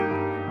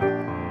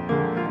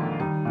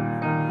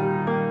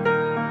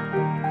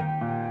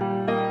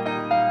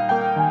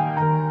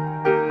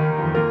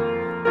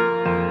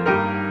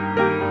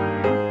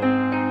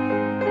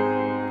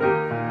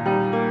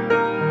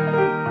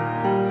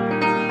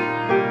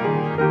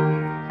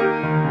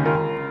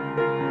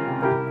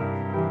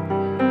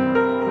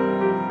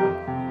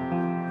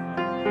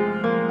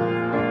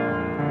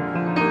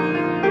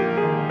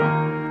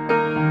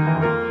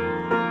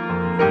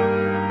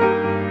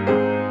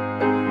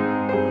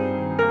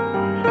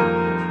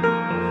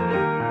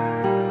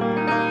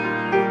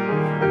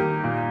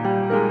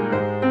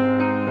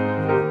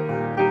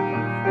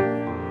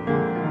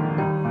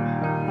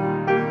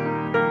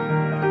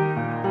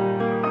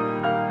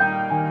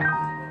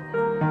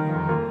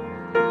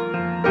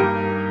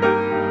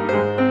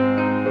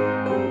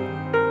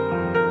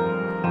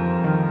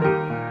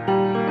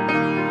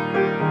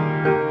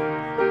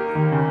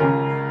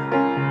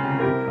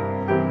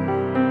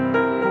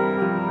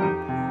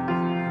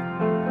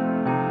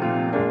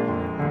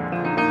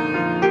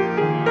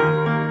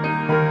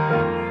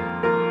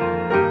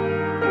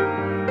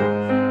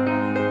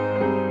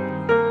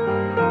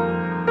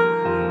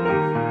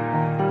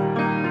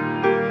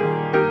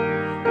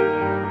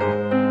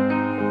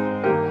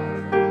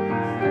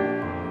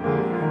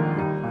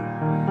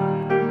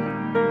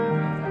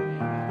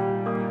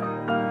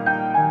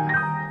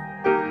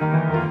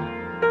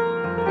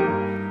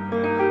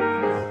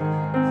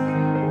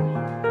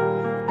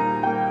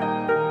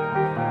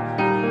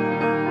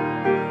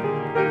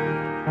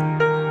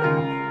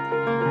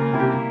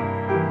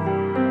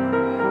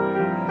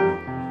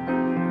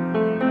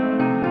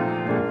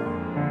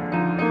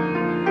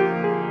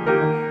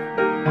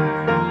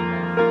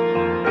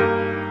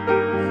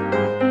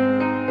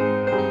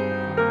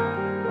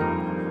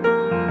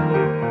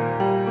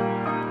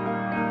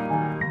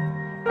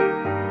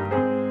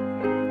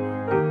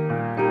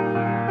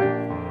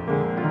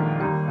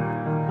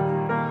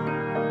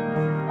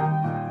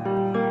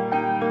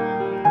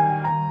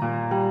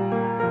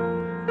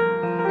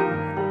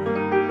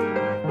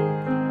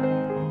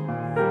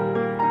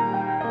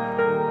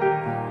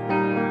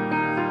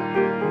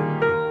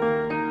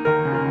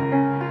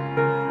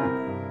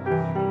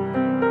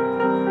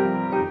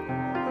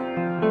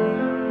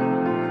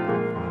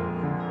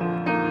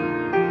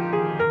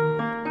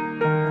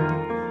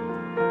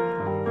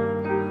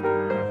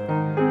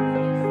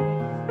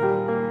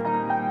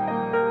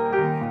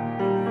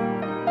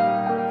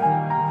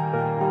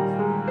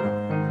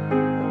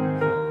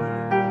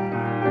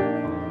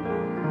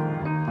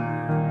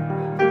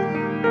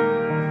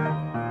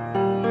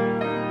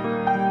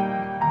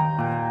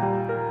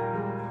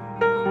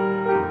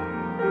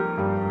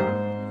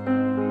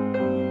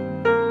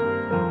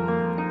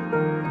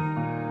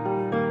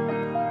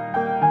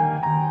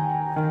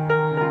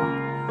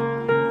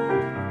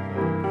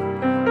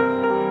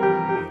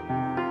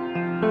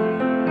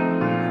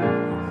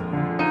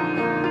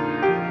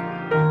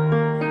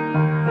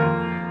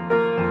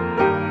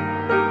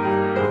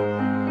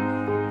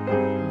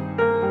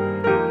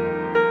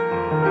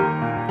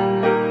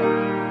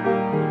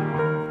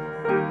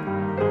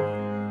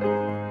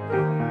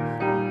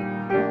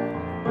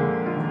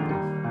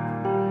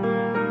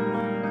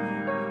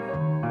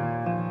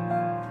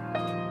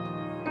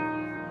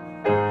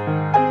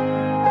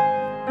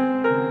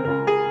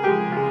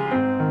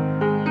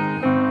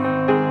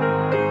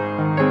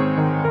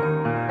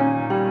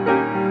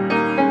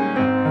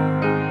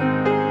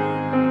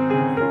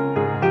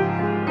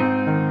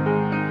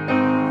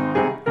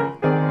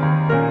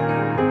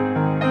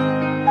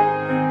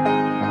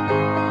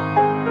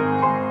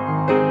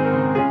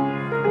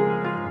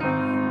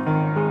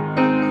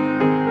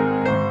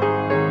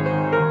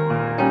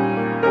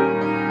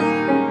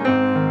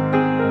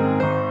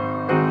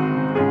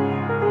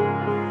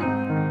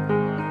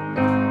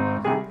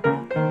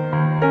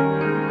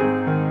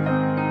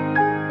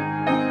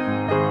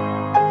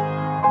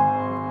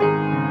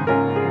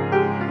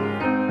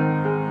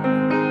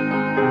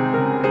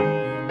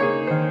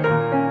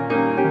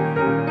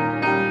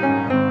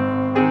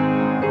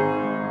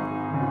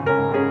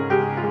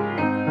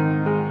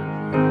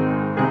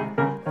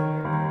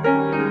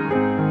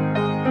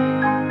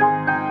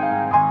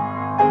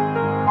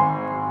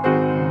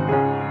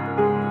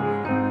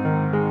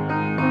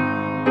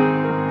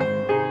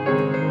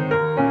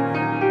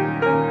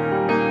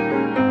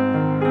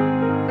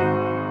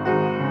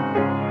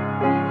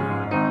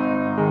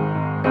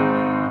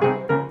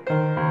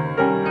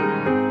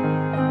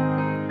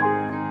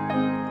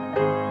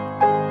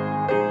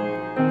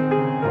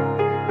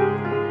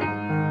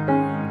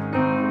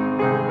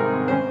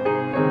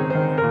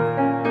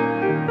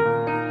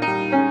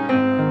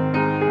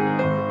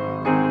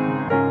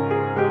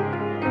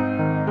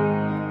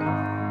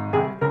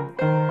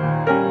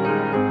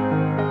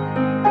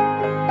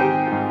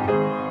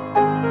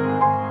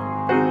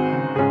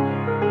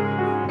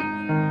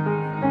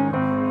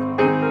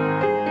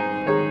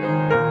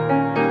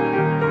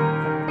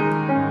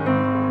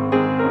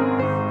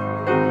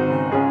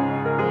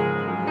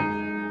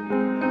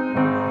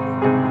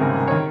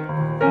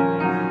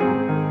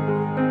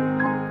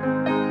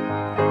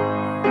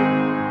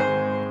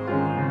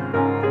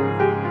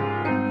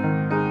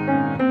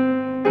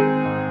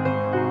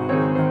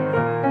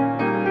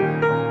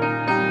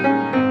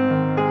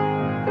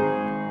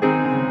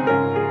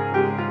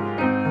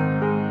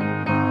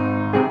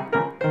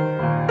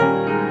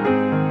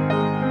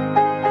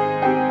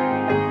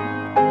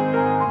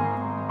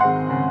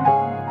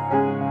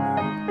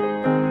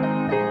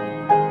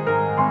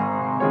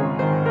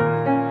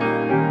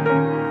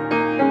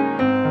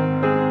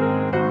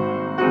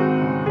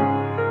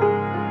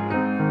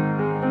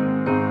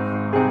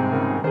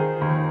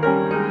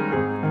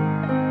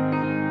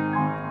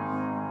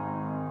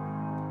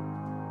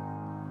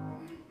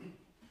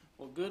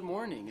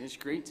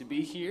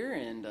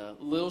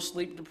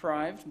sleep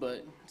deprived,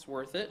 but it's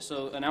worth it.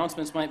 So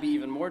announcements might be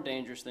even more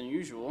dangerous than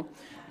usual.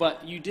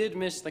 But you did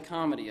miss the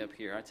comedy up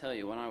here, I tell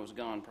you, when I was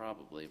gone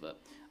probably. But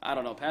I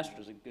don't know, Pastor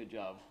does a good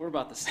job. We're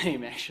about the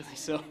same, actually.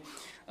 So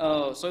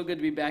good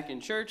to be back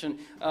in church. And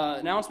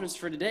announcements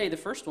for today, the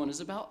first one is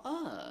about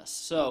us.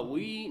 So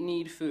we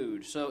need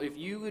food. So if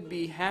you would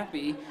be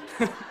happy...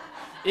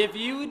 If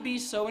you would be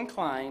so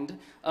inclined,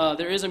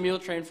 there is a meal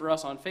train for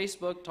us on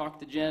Facebook. Talk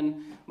to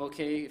Jen,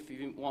 okay, if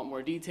you want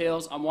more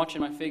details. I'm watching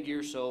my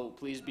figure, so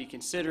please be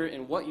considerate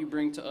in what you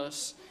bring to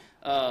us.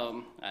 I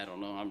don't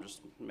know, I'm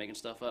just making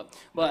stuff up.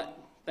 But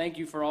thank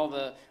you for all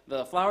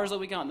the flowers that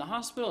we got in the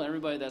hospital and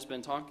everybody that's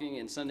been talking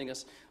and sending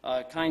us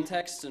kind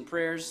texts and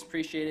prayers.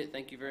 Appreciate it.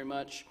 Thank you very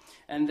much.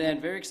 And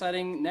then very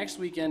exciting, next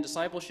weekend,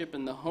 Discipleship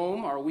in the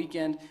Home, our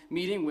weekend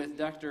meeting with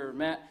Dr.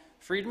 Matt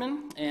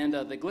Friedman, and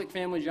the Glick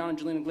family, John and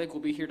Jelena Glick, will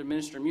be here to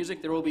minister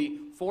music. There will be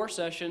 4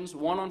 sessions,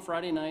 1 on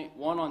Friday night,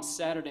 1 on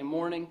Saturday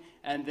morning,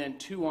 and then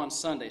 2 on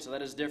Sunday. So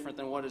that is different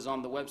than what is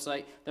on the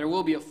website. There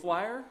will be a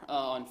flyer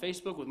on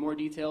Facebook with more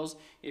details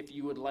if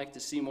you would like to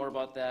see more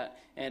about that.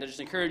 And I just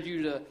encourage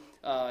you to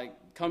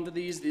come to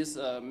these.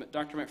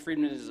 Dr. Matt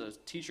Friedman is a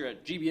teacher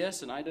at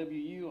GBS and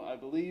IWU, I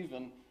believe,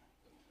 and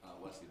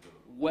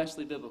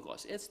Wesley Biblical.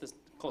 It's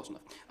close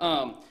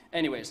enough.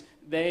 Anyways,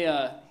 they...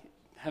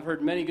 have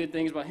heard many good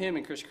things about him,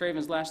 and Chris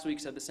Cravens last week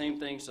said the same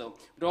thing, so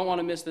we don't want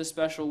to miss this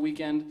special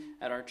weekend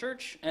at our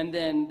church. And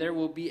then there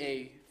will be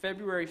a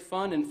February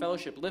Fun and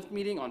Fellowship Lift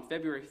meeting on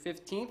February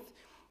 15th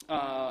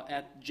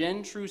at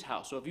Jen True's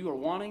house. So if you are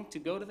wanting to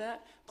go to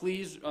that,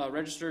 please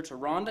register to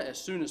Rhonda as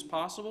soon as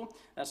possible.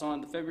 That's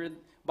on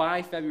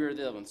by February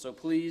the 11th. So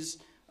please,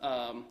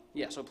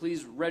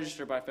 please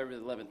register by February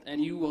the 11th.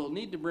 And you will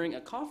need to bring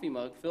a coffee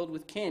mug filled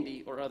with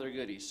candy or other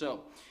goodies.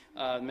 So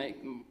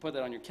put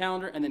that on your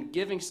calendar. And then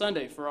Giving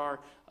Sunday for our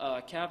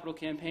capital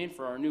campaign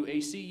for our new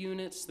AC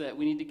units that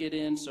we need to get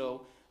in.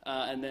 So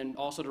and then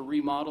also to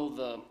remodel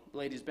the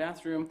ladies'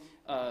 bathroom.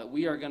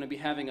 We are going to be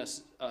having a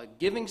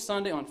Giving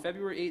Sunday on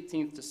February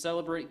 18th to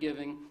celebrate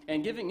giving.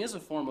 And giving is a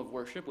form of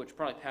worship, which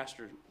probably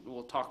Pastor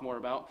will talk more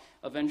about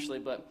eventually.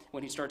 But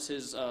when he starts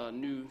his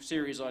new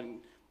series on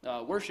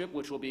worship,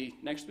 which will be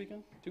next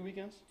weekend? 2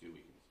 weekends? 2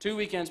 weekends. 2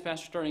 weekends,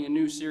 Pastor starting a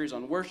new series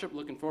on worship.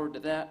 Looking forward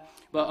to that.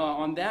 But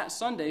on that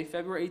Sunday,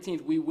 February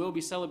 18th, we will be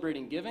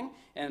celebrating giving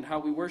and how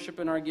we worship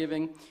in our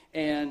giving.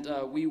 And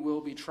we will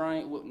be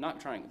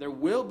there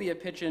will be a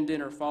pitch-in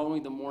dinner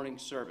following the morning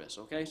service,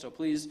 okay? So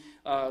please,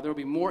 there will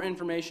be more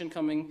information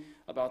coming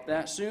about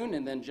that soon.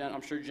 And then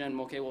I'm sure Jen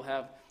Mulcahy will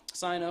have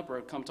sign up or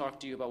come talk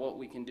to you about what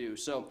we can do.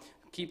 So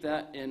keep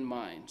that in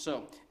mind.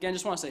 So again,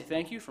 just want to say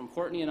thank you from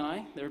Courtney and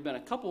I. There have been a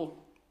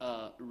couple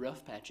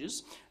rough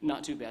patches,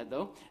 not too bad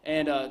though,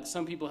 and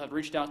some people have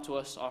reached out to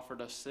us,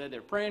 said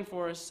they're praying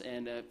for us,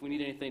 and if we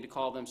need anything to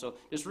call them, so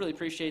just really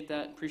appreciate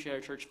that, appreciate our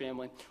church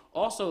family.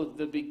 Also,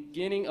 the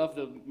beginning of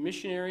the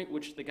missionary,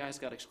 which the guys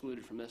got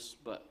excluded from this,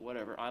 but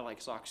whatever, I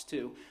like socks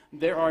too.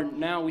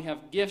 We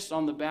have gifts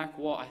on the back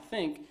wall, I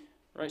think,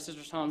 right,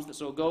 Sister Tom's,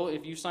 so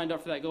if you signed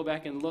up for that, go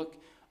back and look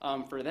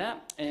for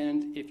that,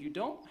 and if you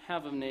don't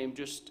have a name,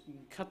 just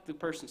cut the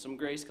person some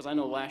grace, because I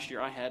know last year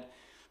I had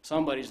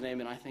somebody's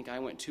name, and I think I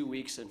went 2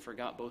 weeks and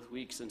forgot both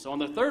weeks. And so on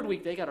the 3rd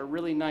week, they got a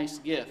really nice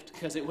gift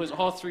because it was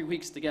all 3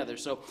 weeks together.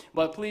 So,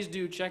 but please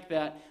do check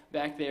that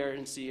back there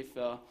and see if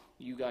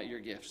you got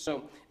your gift.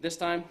 So this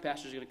time,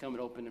 Pastor's going to come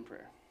and open in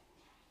prayer.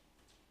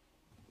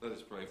 Let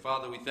us pray.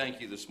 Father, we thank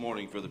you this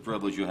morning for the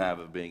privilege you have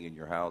of being in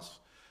your house.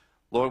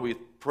 Lord, we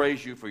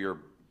praise you for your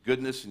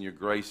goodness and your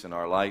grace in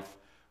our life.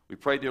 We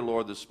pray, dear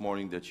Lord, this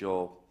morning that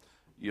you'll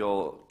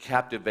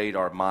captivate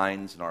our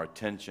minds and our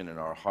attention and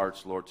our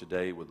hearts, Lord,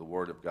 today with the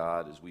Word of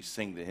God as we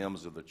sing the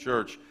hymns of the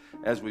church,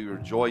 as we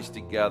rejoice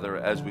together,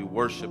 as we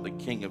worship the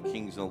King of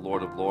Kings and the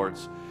Lord of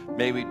Lords.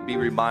 May we be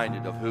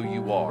reminded of who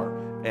you are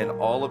and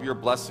all of your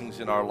blessings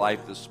in our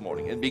life this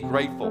morning, and be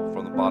grateful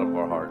from the bottom of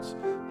our hearts.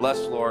 Bless,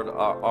 Lord,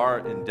 our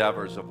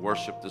endeavors of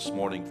worship this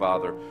morning,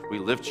 Father. We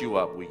lift you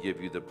up. We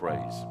give you the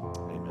praise.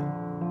 Amen.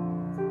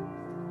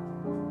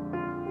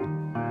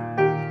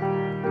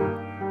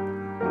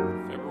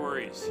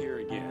 Here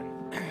again.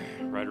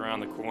 Right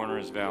around the corner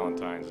is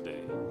Valentine's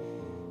Day.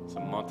 It's a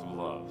month of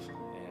love.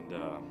 And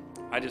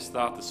I just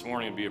thought this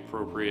morning would be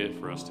appropriate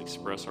for us to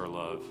express our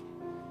love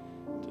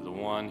to the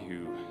one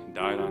who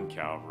died on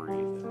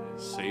Calvary, that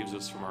saves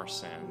us from our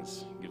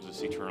sins, gives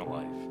us eternal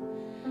life.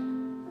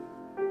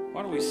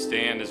 Why don't we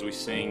stand as we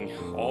sing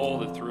All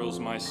That Thrills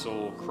My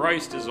Soul?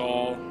 Christ is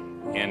all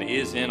and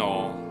is in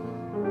all.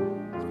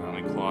 It's found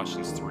in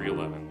Colossians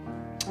 3:11.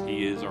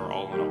 He is our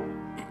all in all.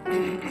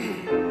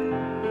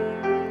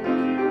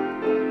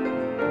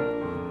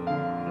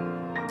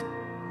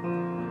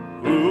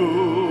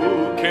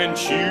 Who can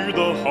cheer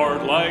the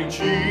heart like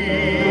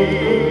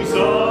Jesus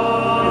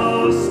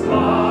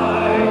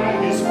by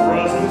his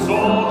presence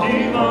all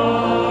divine?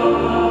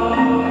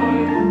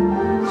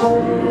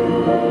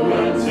 True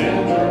and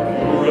tender,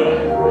 pure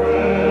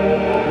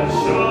and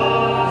precious,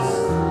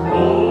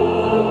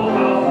 oh,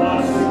 how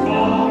blessed to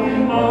call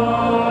him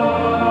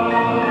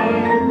mine.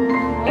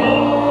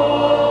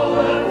 All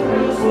that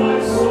thrills my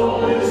soul.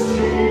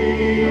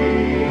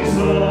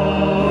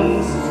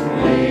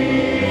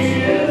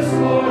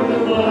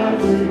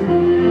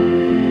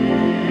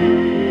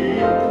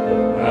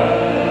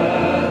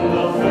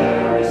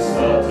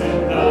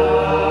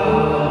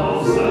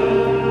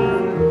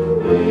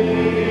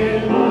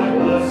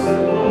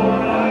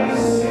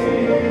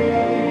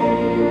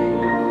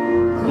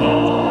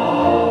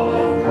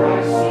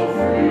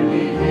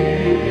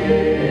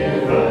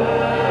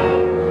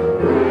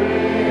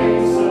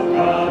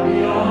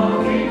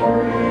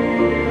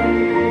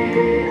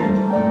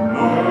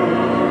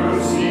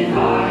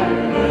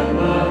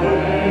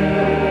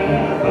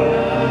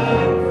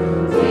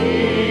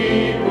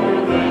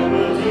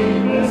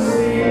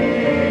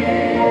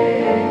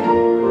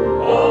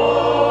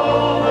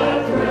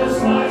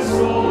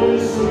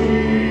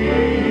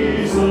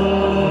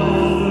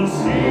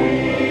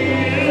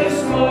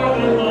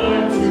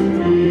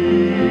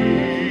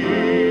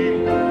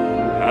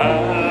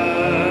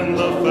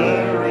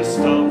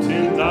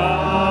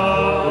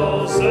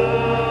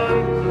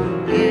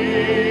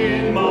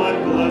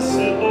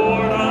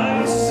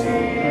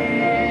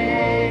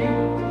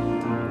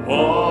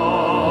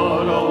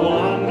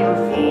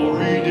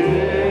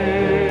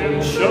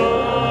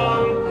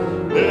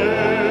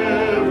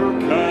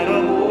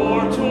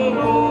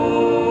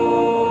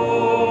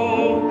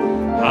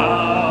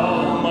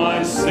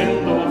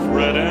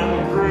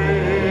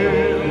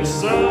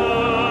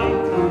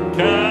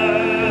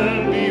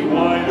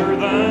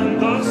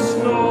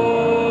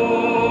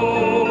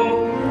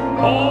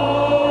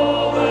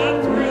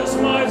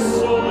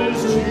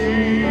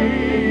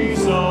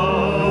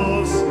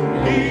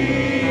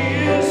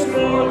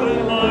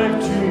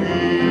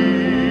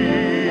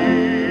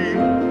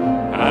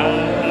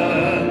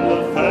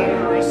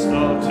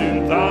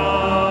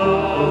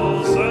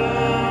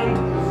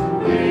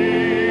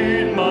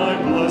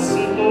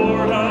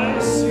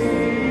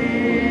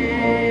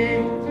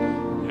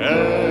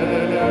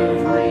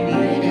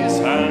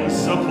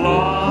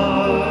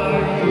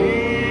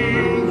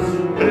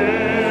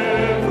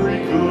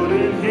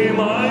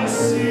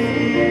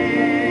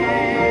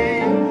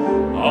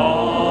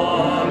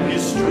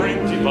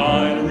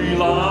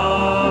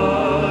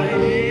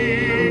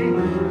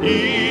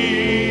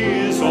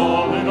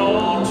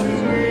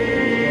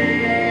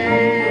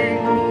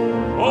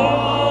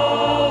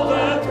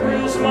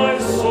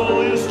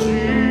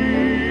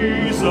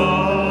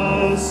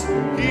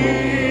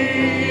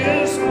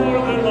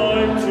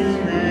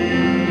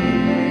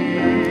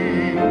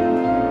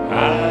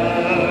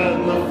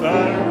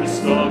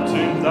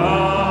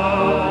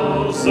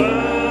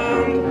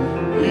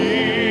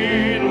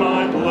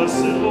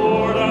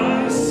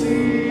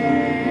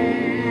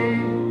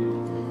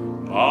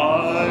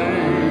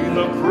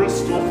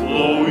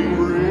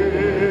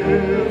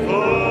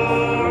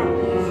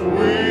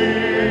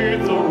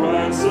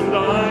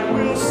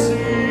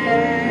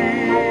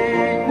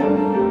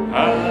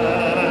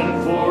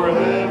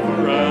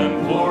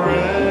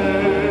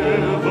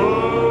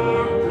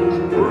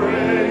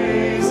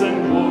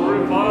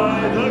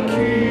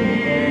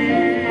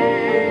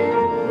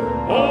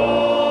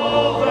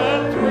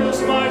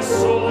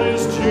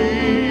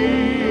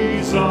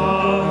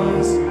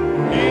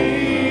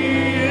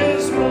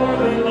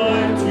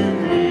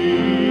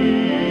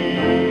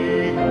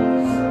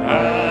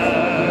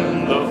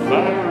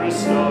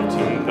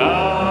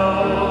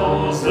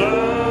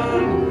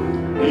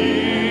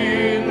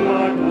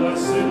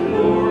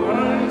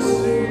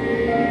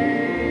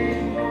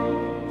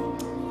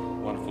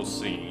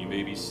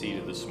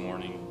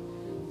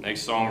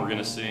 song we're going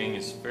to sing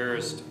is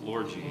Fairest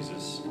Lord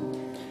Jesus.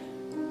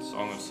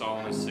 Song of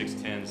Solomon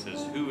 6:10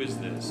 says, "Who is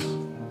this?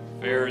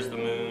 Fair as the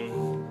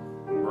moon,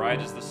 bright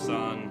as the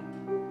sun,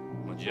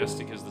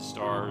 majestic as the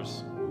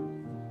stars."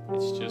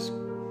 It's just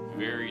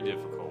very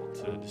difficult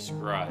to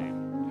describe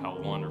how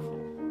wonderful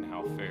and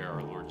how fair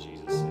our Lord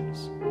Jesus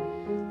is.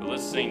 But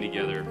let's sing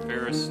together,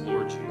 Fairest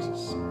Lord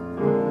Jesus.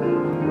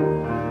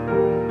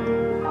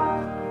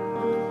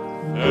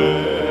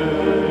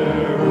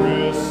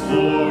 Fairest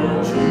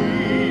Lord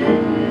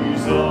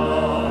Jesus,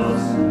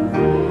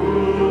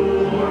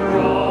 ruler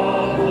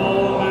of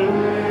all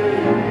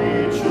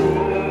nature,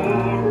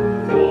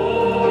 O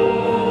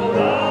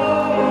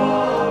Thou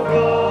of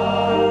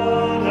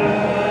God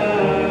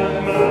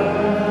and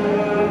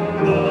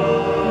man, the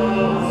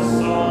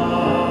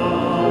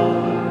Son,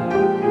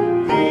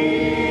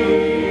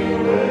 Thee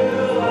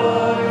will I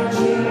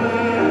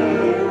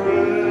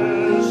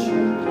cherish,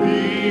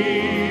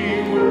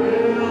 Thee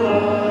will I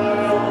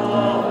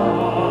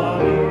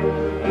honor,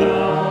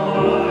 Thou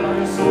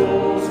my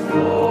soul's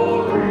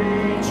glory,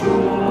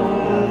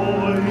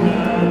 joy,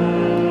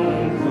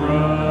 and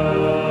crown.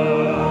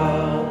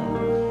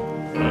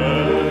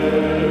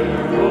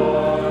 Fair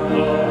are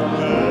the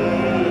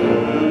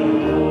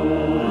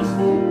meadows,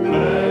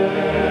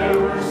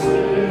 fairer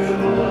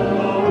still the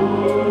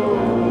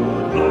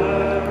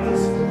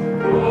woodlands,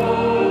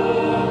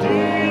 robed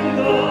in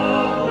the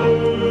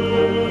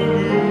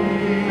blooming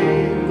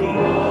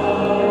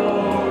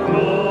garb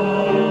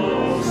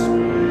of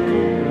spring.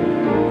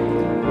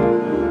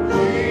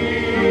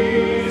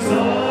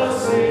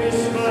 Jesus is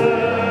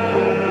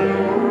fairer,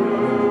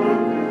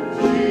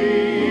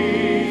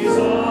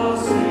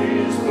 Jesus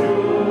is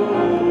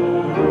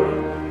purer,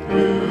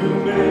 who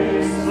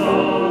makes the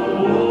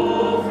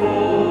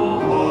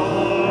woeful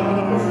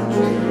heart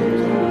to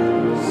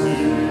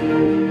sing.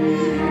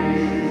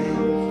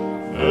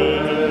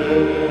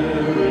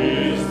 Fair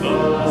is the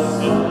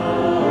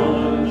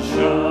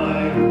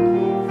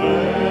sunshine,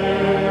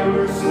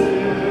 fairer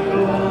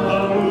still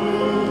the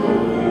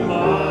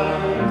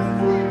moonlight,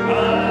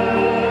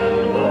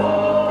 and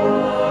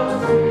what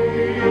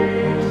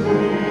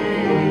twinkling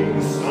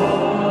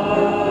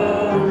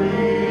starry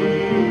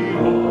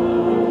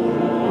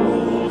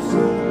hosts.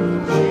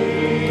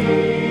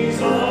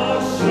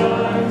 Jesus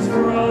shines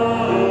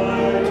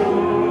brighter,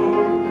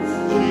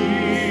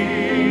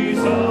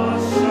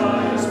 Jesus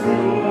shines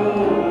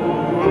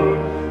purer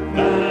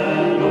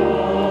than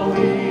all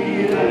the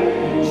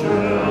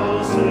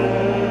angels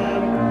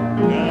and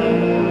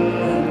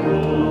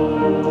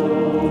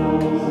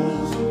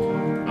hosts.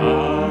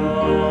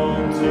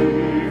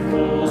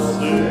 Bountiful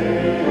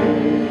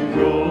Savior,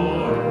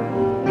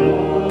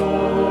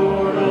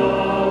 Lord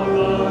of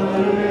the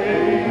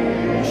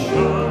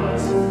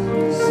nations,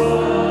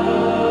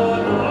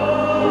 Son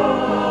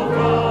of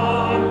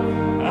God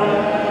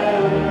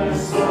and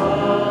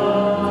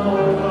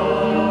Son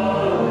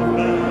of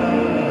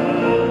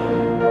man,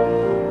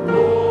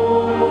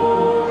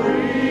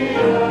 glory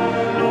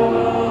and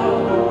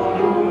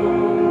honor,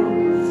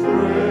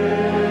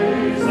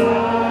 praise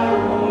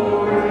and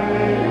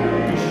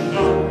adoration,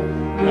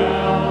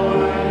 now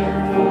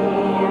and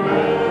forevermore.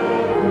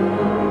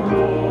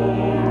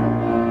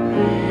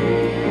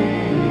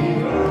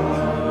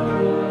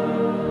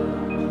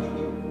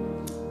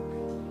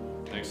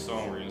 Next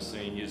song we're going to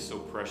sing, He is so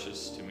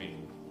precious to me.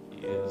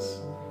 He is.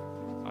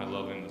 I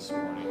love Him this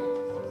morning.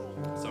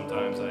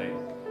 Sometimes I'm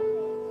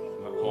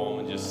at home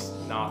and just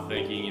not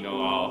thinking,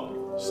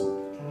 once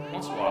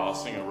in a while I'll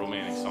sing a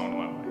romantic song to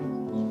my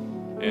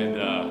wife. And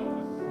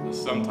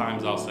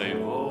sometimes I'll say,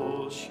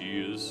 "Oh, she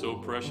is so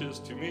precious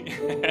to me."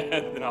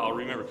 And then I'll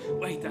remember,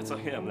 wait, that's a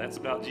hymn. That's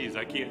about Jesus.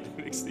 I can't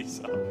mix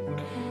these up.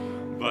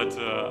 But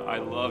I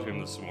love Him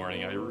this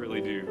morning. I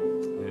really do.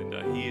 And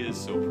He is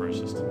so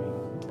precious to me.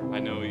 I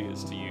know He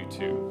is to you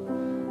too.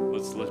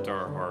 Let's lift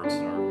our hearts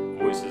and our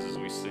voices as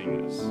we sing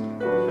this.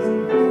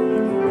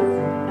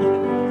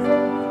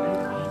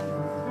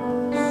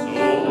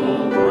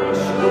 So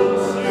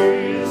precious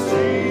is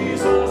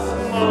Jesus,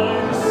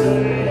 my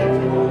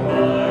Savior,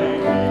 my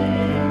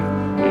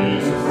King.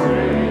 His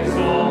praise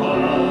all the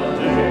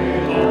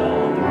day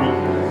long, with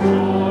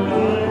joy I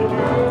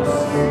do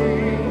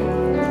sing.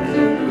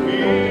 To Him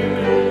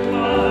in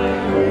my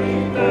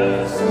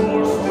weakness,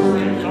 for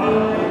strength I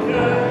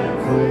can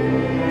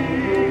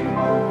cling.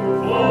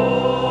 For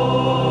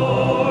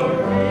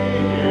He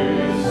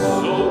is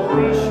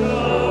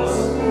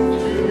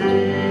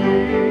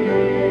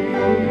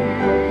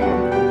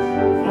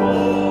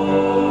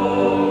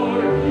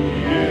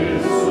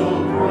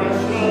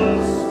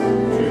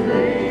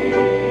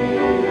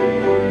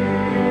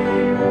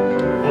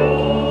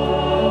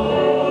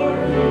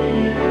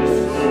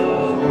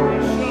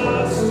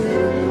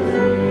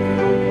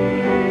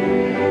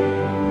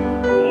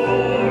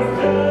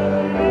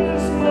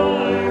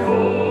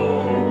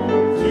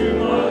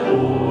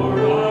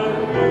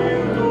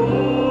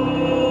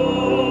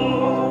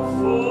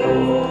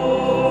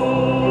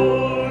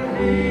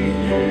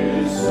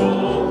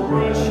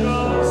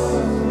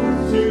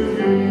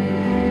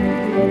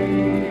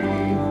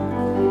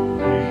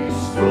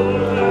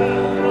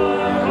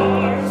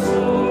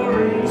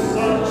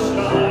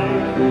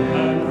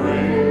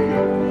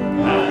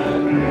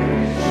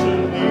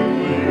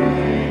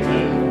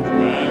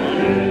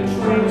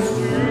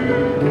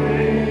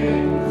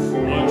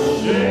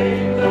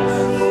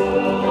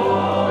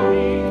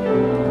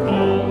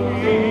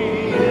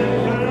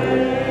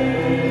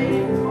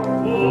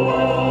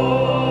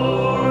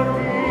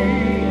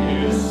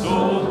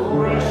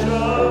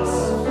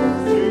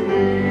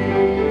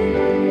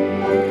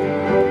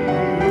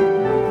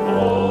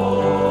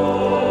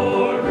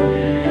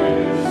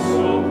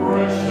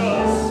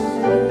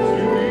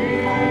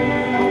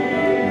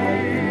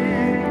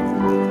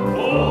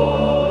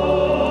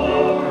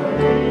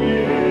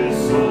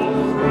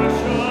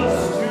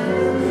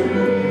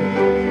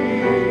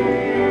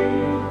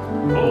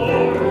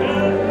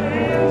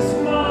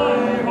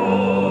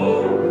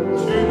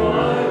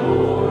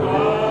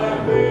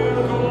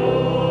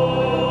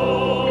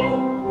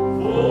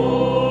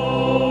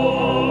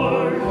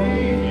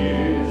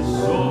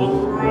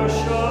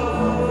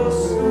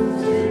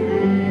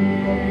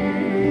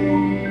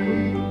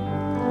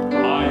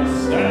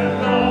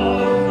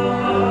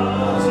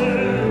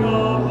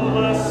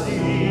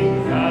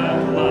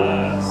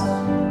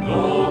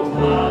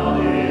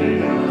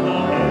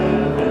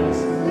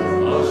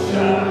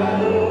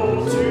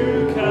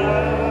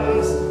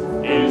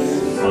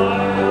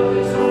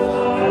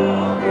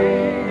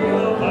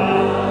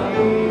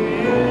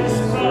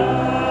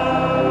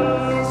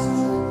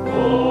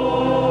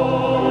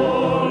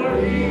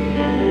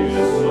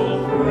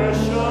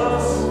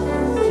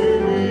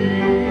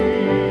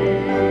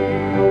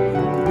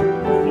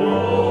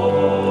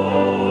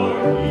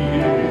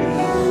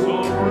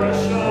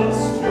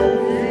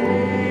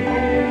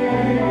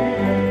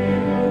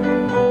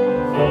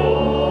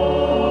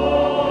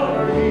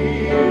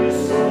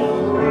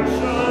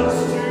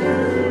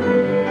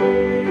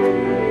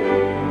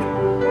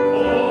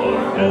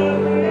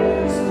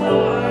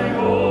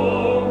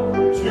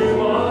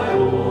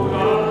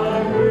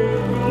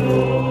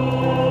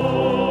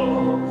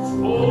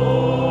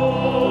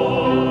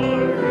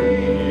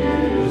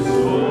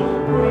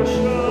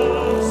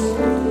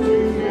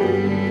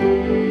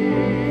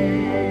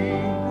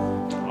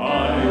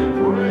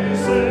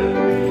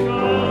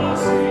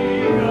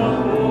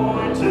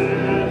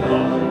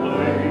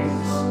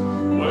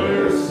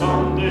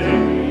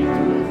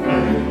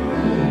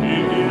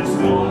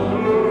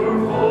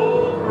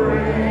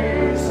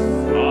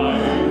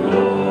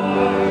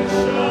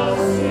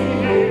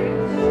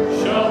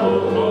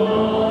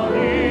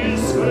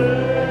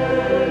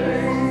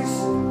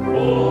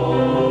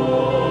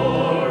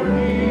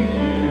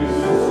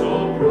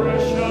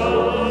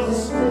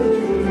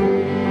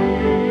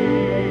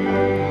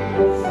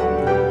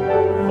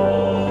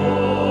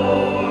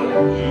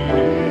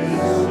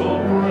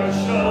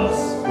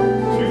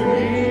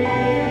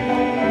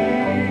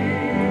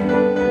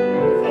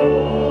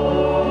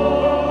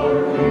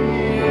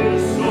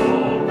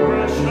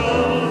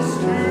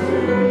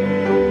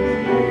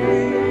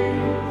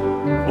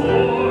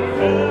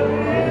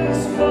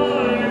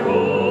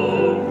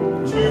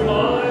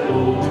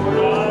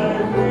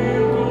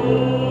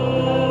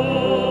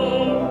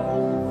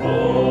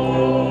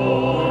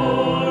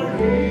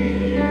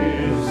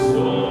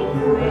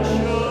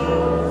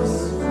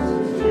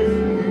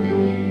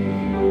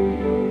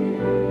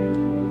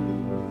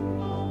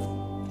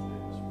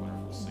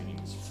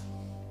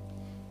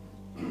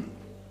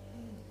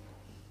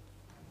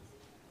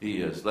He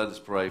is. Let us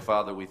pray.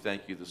 Father, we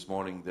thank you this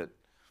morning that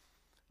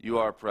you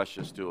are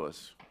precious to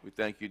us. We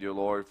thank you, dear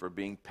Lord, for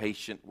being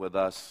patient with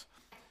us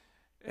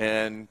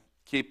and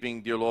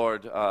keeping, dear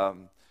Lord,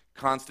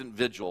 constant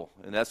vigil,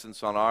 in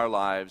essence, on our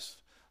lives,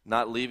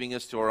 not leaving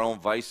us to our own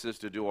vices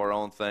to do our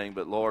own thing.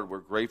 But, Lord, we're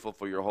grateful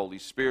for your Holy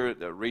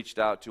Spirit that reached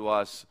out to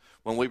us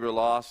when we were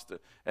lost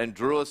and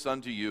drew us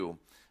unto you.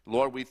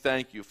 Lord, we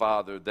thank you,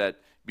 Father,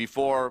 that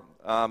before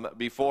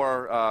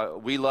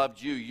we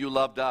loved you, you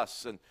loved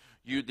us. And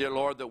you, dear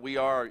Lord, that we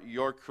are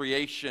your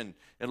creation.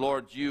 And,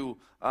 Lord, you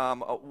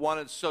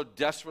wanted so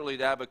desperately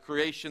to have a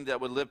creation that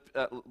would live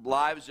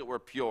lives that were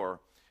pure.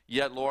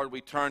 Yet, Lord,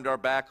 we turned our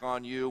back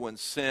on you and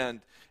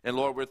sinned. And,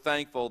 Lord, we're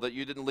thankful that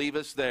you didn't leave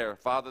us there.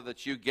 Father,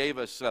 that you gave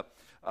us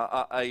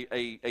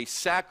a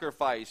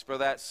sacrifice for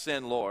that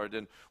sin, Lord.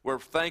 And we're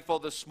thankful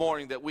this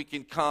morning that we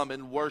can come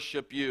and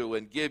worship you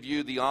and give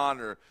you the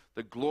honor,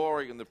 the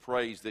glory, and the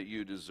praise that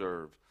you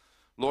deserve.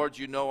 Lord,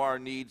 you know our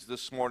needs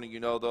this morning. You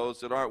know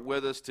those that aren't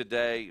with us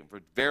today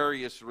for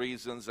various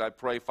reasons. I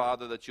pray,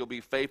 Father, that you'll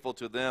be faithful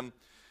to them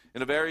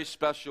in a very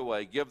special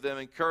way. Give them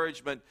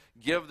encouragement.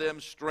 Give them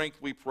strength,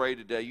 we pray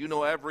today. You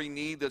know every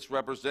need that's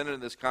represented in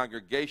this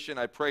congregation.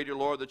 I pray, dear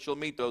Lord, that you'll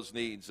meet those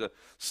needs.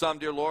 Some,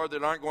 dear Lord,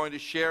 that aren't going to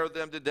share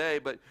them today,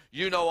 but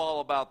you know all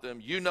about them.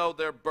 You know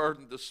their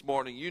burden this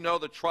morning. You know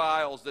the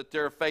trials that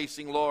they're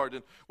facing, Lord,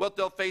 and what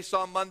they'll face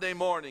on Monday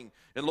morning.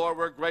 And, Lord,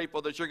 we're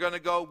grateful that you're going to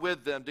go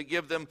with them to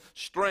give them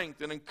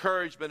strength and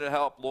encouragement and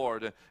help,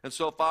 Lord. And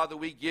so, Father,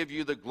 we give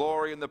you the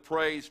glory and the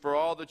praise for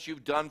all that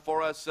you've done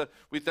for us.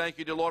 We thank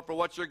you, dear Lord, for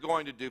what you're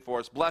going to do for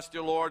us. Bless,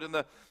 dear Lord,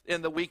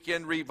 in the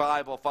weekend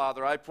revival,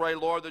 Father. I pray,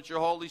 Lord, that your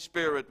Holy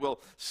Spirit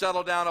will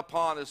settle down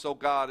upon us, oh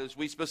God, as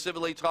we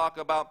specifically talk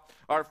about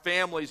our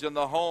families in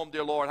the home,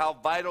 dear Lord, how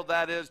vital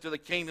that is to the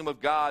kingdom of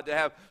God, to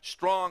have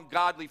strong,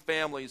 godly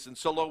families. And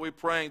so, Lord, we're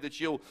praying that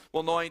you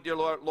will anoint, dear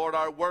Lord,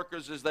 our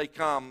workers as they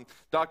come.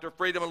 Dr.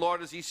 Freedom, and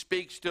Lord, as he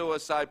speaks to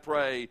us, I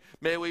pray,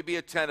 may we be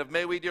attentive.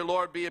 May we, dear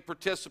Lord, be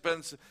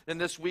participants in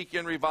this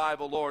weekend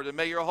revival, Lord. And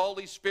may your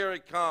Holy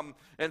Spirit come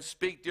and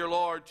speak, dear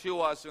Lord,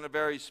 to us in a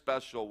very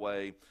special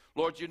way.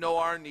 Lord, you know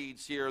our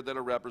needs here that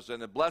are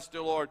represented. Bless,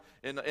 dear Lord,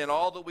 in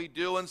all that we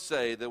do and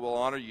say that will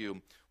honor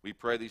you. We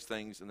pray these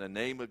things in the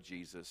name of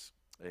Jesus.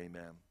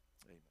 Amen.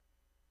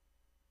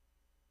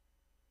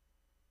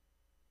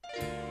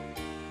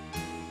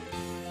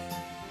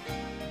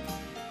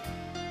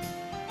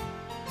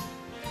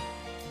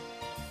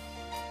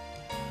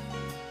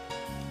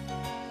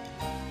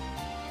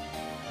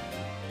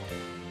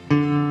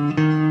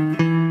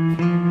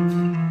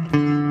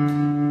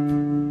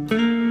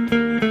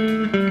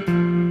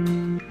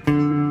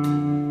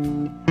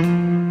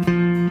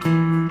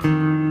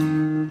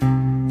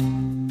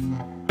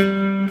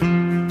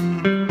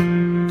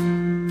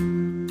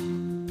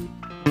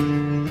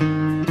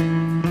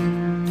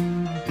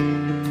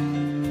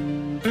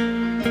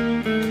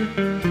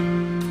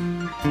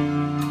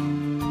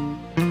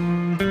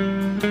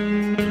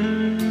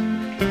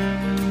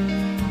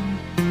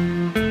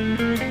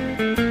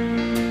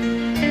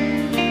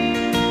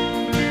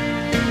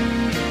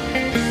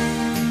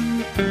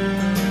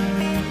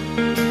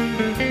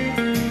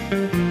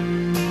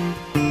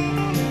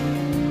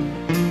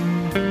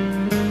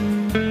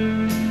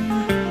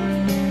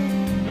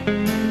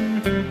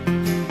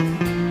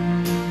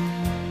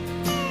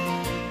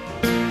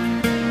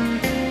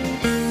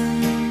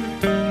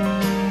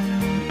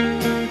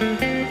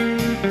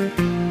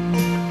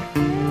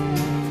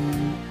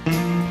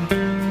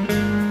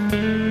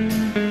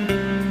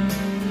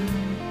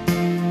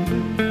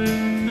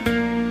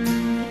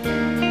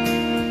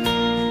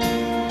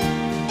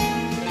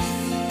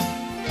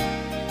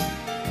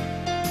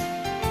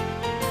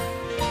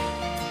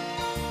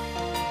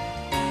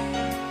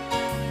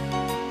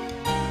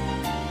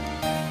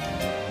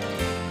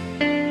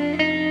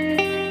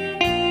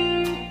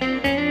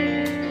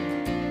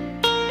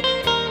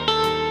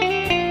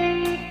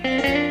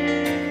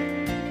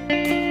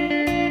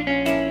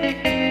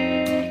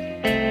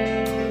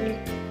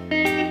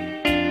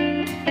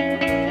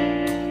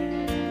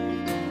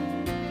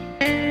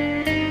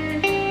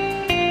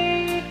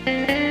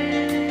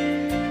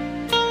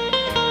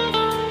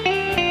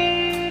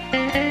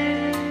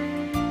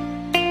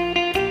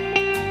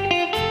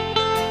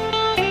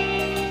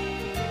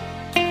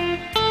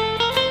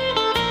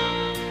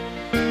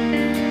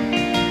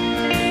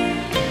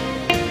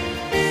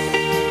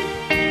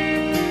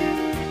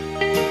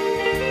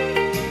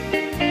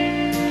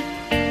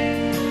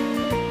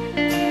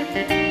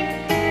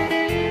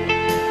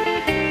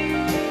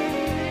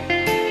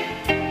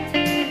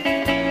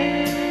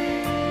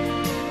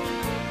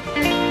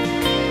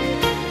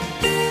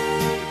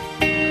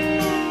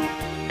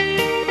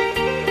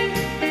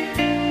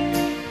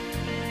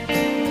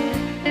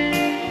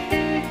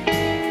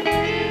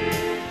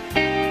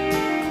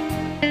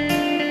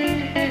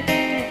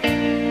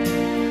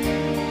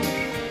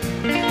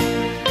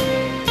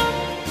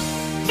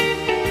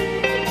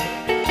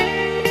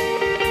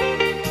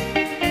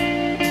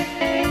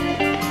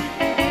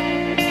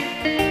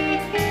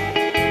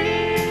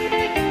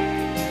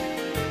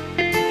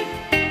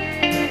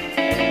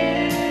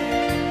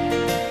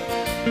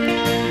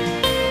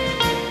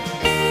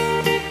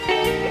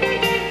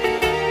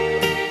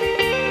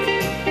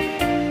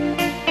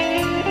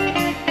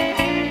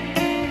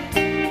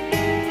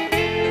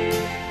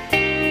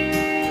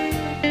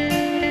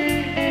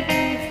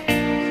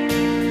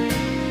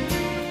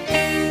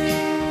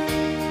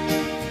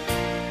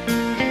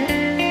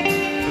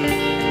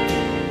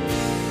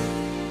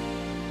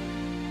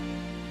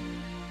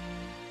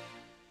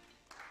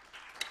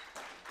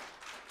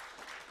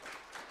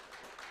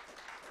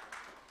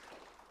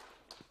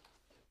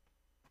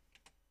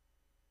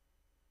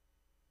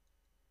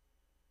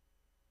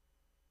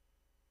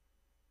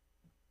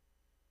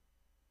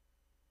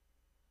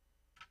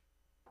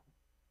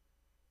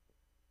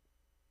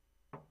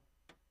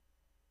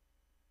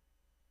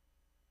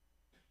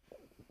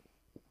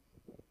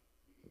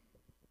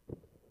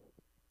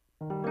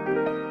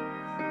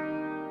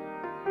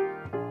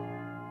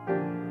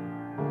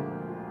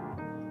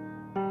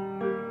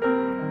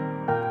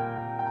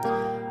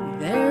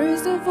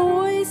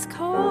 is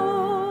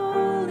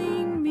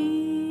calling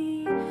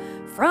me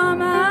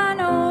from an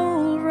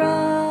old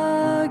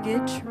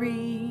rugged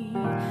tree,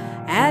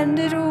 and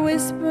it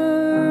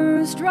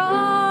whispers,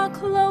 draw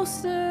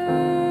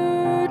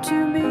closer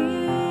to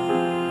me.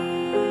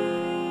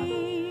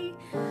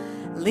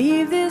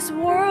 Leave this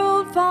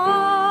world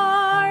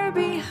far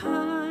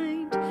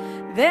behind,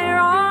 there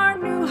are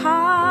new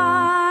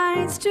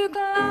heights to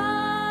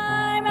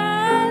climb,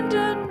 and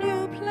a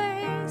new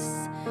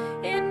place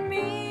in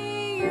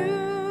me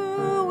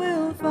you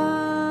will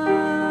find.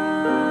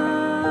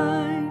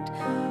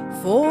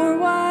 For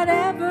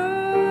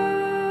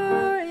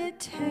whatever it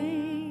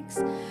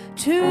takes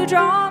to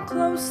draw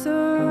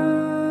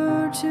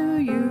closer to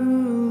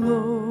you,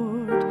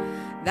 Lord,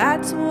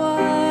 that's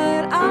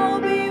what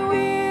I'll be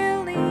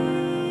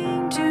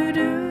willing to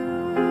do.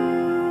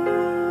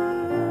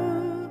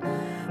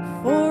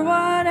 For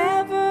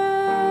whatever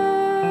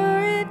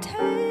it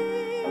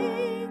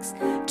takes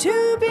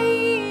to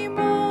be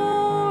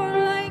more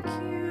like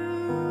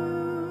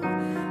you,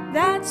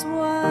 that's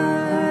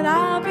what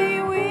I'll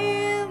be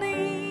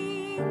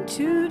willing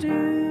to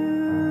do.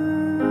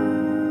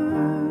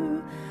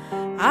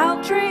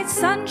 I'll trade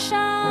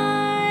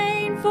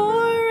sunshine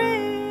for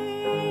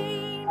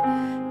rain,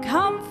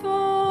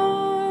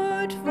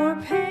 comfort for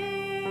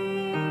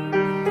pain.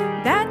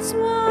 That's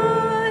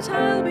what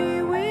I'll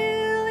be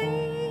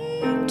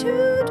willing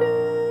to do.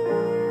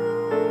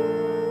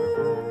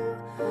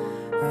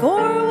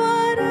 For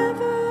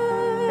whatever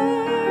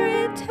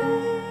it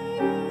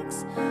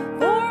takes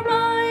for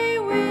my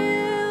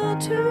will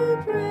to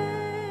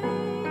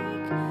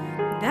break,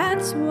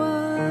 that's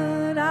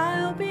what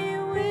I'll be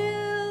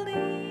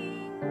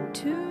willing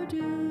to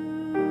do.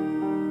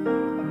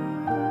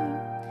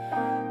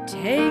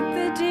 Take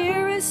the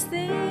dearest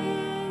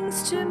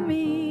things to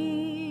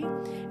me,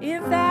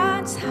 if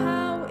that's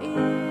how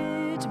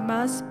it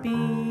must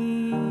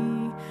be,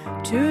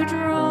 to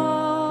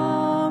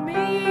draw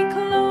me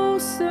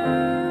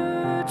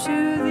closer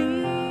to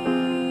thee.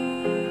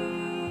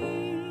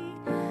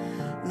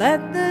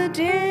 Let the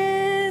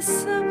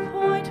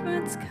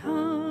disappointments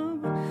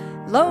come,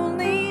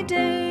 lonely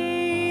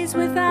days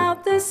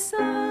without the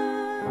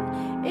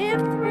sun,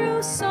 if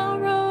through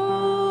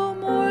sorrow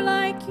more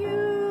like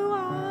you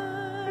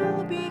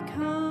I'll become.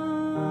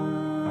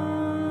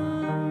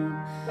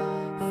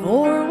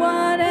 For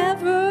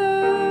whatever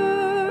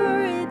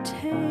it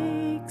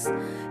takes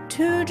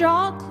to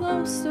draw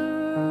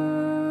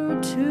closer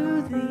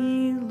to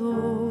thee,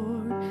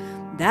 Lord,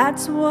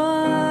 that's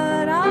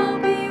what I'll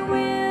be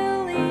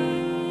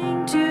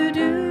willing to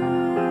do.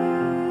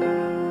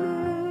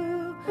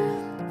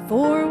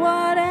 For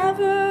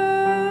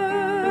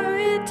whatever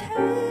it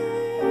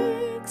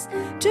takes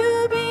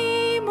to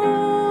be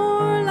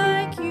more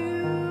like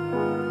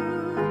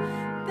you,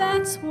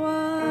 that's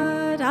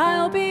what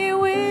I'll be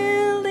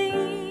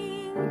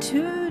willing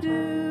to do.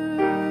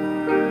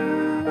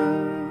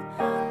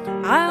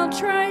 I'll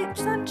trade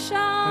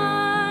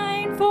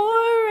sunshine for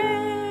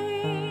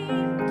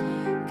rain,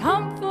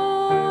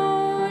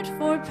 comfort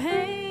for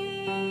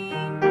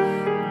pain.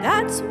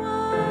 That's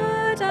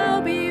what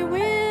I'll be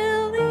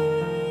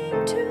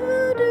willing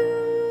to do.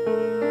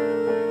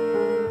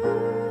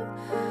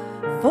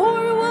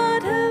 For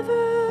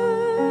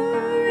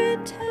whatever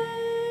it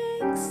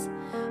takes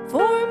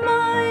for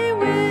my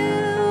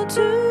will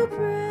to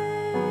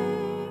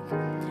break,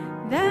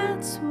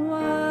 that's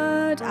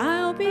what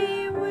I'll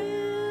be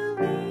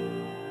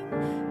willing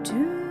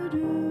to do.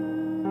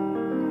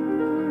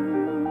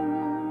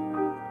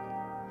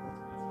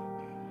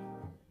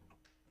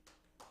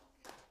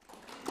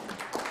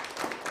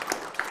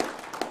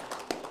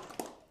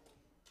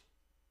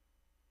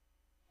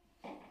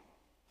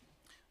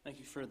 Thank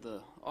you for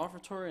the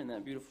offertory and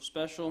that beautiful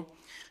special.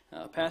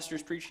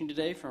 Pastor's preaching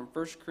today from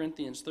 1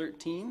 Corinthians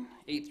 13,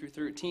 8 through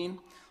 13.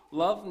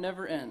 Love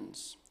never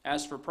ends.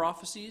 As for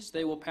prophecies,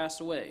 they will pass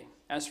away.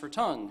 As for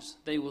tongues,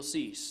 they will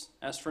cease.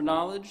 As for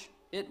knowledge,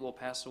 it will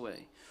pass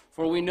away.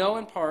 For we know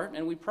in part,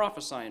 and we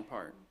prophesy in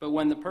part. But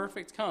when the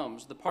perfect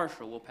comes, the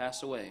partial will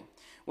pass away.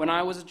 When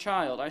I was a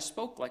child, I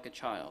spoke like a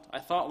child. I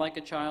thought like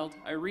a child.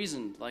 I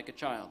reasoned like a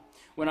child.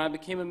 When I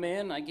became a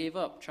man, I gave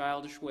up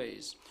childish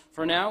ways.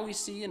 For now we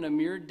see in a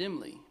mirror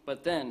dimly,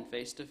 but then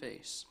face to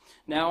face.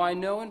 Now I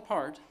know in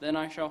part, then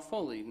I shall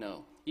fully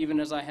know, even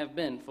as I have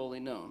been fully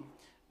known.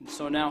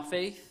 So now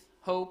faith,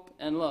 hope,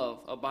 and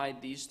love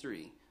abide these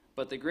three,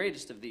 but the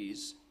greatest of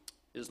these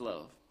is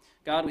love.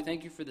 God, we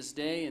thank you for this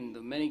day and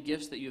the many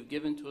gifts that you have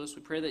given to us.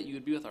 We pray that you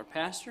would be with our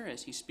pastor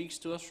as he speaks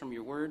to us from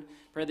your word.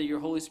 Pray that your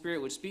Holy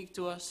Spirit would speak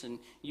to us and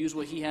use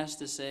what he has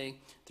to say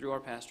through our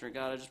pastor.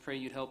 God, I just pray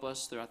you'd help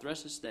us throughout the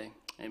rest of this day.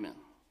 Amen.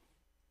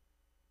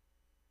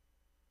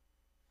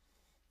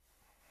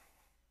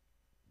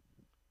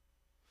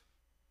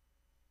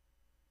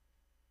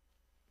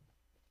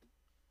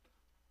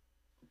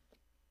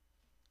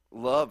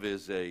 Love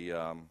is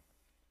an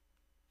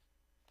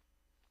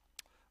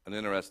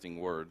interesting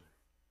word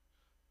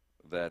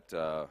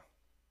that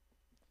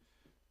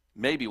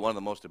may be one of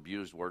the most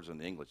abused words in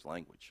the English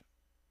language,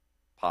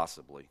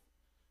 possibly.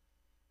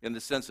 in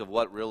the sense of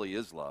what really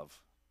is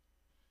love.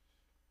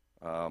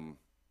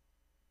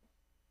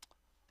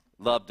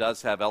 Love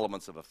does have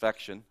elements of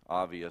affection,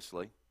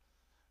 obviously,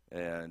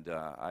 and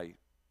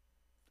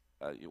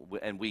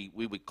we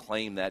would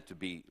claim that to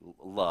be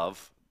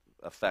love,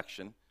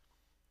 affection.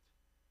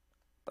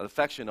 But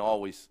affection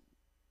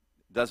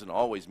doesn't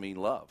always mean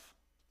love,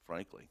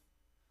 frankly,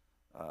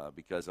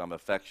 because I'm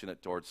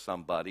affectionate towards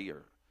somebody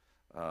or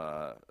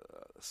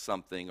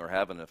something, or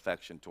have an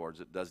affection towards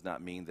it, does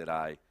not mean that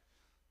I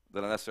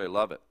necessarily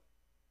love it.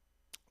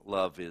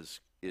 Love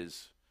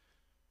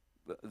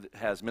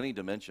has many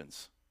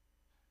dimensions,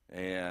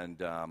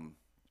 and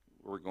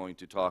we're going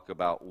to talk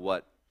about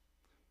what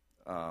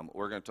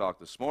we're going to talk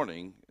this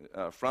morning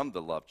from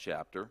the love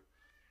chapter,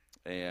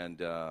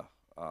 and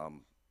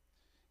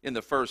in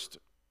the first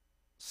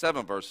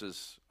 7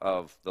 verses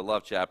of the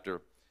love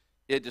chapter,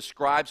 it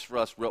describes for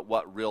us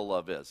what real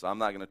love is. I'm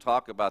not going to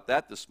talk about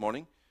that this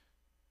morning.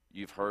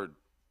 You've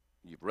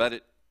read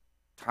it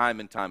time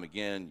and time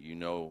again. You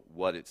know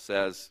what it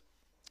says,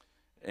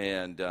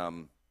 and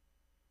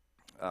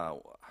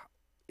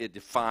it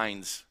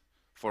defines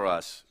for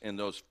us in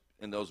those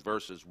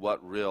verses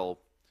what real,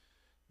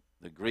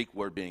 the Greek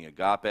word being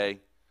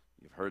agape.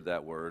 You've heard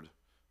that word.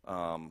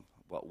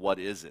 But what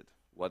is it?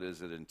 What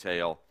does it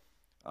entail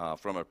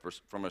from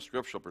a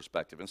scriptural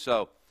perspective? And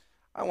so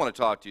I want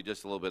to talk to you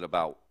just a little bit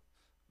about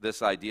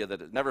this idea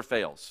that it never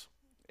fails.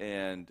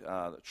 And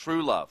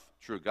true love,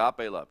 true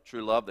agape love,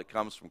 true love that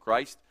comes from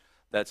Christ,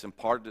 that's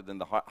imparted in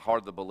the heart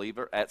of the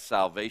believer at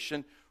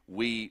salvation.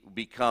 We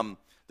become,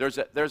 there's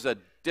a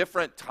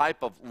different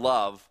type of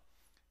love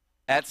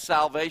at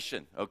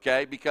salvation,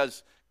 okay?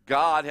 Because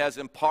God has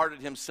imparted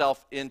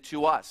himself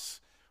into us.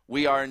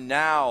 We are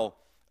now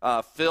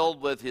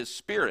filled with his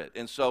Spirit.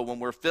 And so when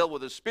we're filled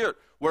with his Spirit,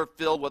 we're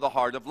filled with a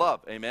heart of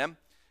love, amen?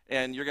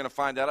 And you're going to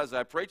find out as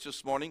I preach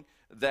this morning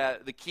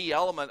that the key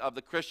element of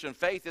the Christian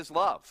faith is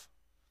love.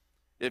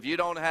 If you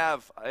don't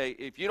have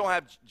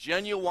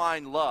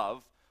genuine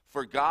love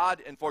for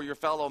God and for your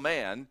fellow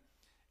man,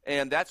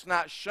 and that's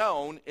not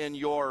shown in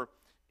your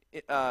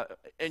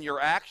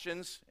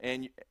actions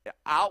and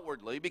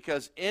outwardly,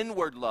 because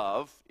inward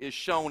love is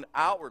shown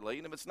outwardly,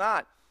 and if it's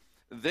not,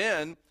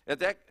 then at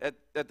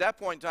that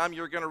point in time,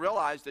 you're going to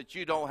realize that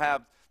you don't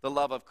have the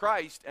love of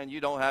Christ and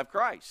you don't have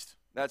Christ.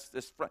 That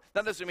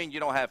doesn't mean you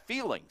don't have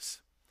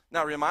feelings.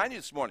 Now, remind you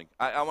this morning,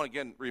 I want to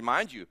again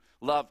remind you,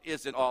 love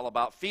isn't all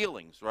about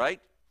feelings, right?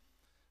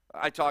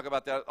 I talk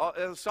about that.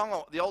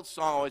 The old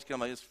song always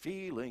comes like, it's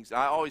feelings.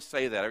 I always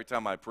say that every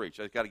time I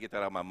preach. I've got to get that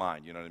out of my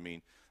mind, you know what I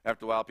mean?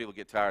 After a while, people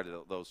get tired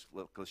of those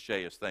little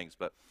cliche-ish things.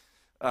 But,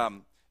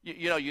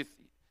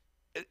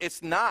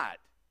 it's not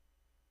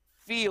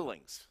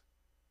feelings.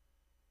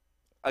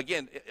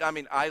 Again, I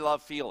mean, I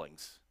love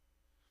feelings.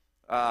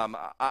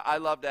 I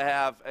love to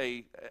have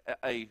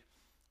a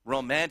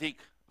romantic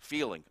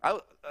feeling. I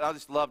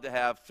just love to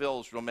have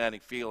Phil's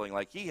romantic feeling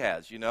like he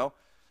has, you know.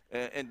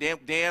 And Dan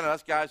and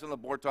us guys on the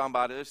board talking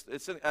about it.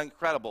 It's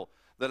incredible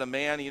that a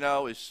man,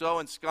 is so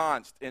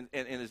ensconced in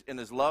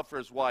his love for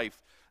his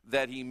wife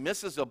that he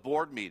misses a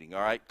board meeting,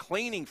 all right,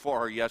 cleaning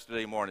for her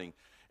yesterday morning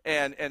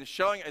and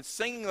showing and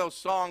singing those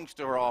songs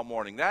to her all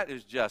morning. That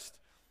is just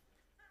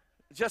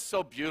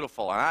so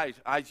beautiful. And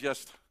I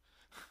just,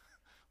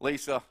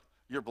 Lisa,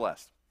 you're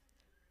blessed.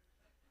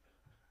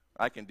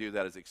 I can do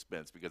that as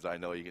expense because I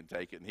know he can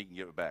take it and he can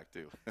give it back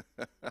too.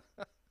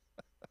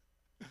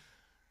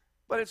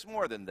 But it's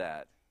more than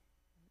that.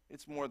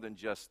 It's more than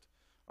just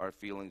our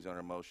feelings and our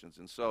emotions.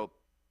 And so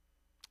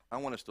I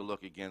want us to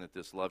look again at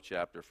this love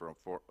chapter for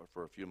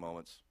a few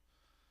moments.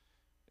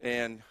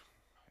 And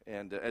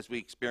as we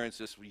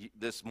experience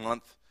this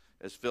month,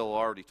 as Phil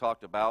already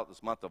talked about,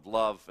 this month of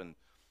love,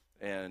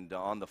 and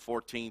on the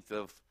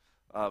 14th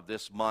of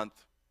this month,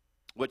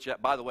 which,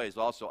 by the way, is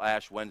also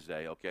Ash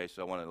Wednesday, okay?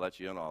 So I want to let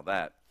you in on all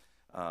that.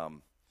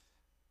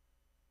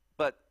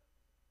 But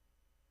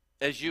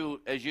as you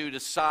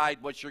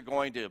decide what you're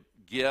going to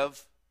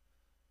give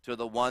to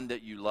the one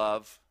that you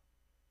love,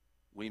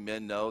 we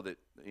men know that,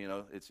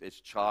 it's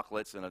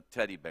chocolates and a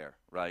teddy bear,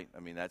 right? I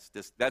mean,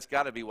 that's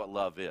got to be what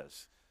love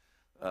is,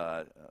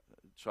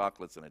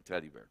 chocolates and a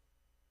teddy bear.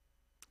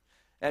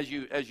 As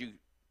you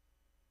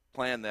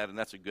plan that, and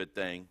that's a good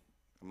thing.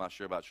 I'm not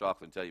sure about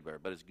chocolate and teddy bear,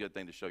 but it's a good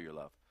thing to show your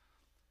love.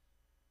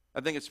 I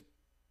think it's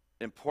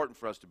important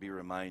for us to be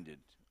reminded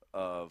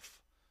of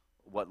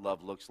what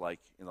love looks like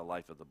in the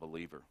life of the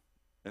believer.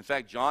 In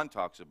fact, John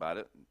talks about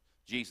it.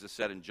 Jesus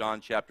said in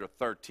John chapter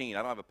 13,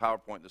 I don't have a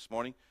PowerPoint this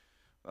morning.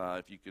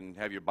 If you can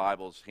have your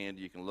Bibles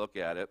handy, you can look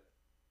at it.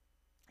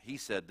 He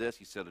said this,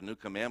 he said, a new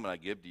commandment I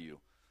give to you,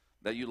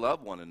 that you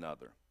love one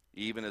another,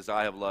 even as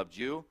I have loved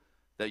you,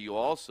 that you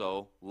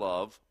also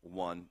love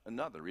one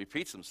another.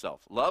 Repeats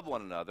himself. Love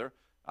one another.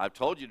 I've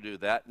told you to do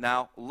that.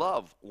 Now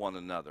love one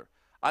another.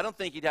 I don't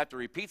think he'd have to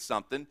repeat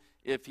something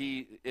if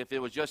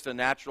it was just a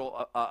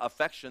natural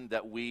affection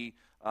that we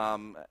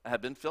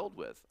have been filled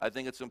with. I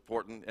think it's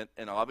important,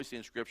 and obviously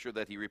in Scripture,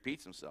 that he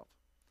repeats himself.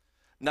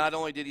 Not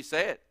only did he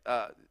say it,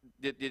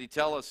 did he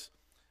tell us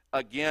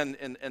again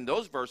in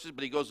those verses,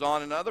 but he goes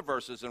on in other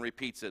verses and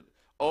repeats it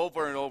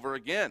over and over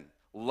again.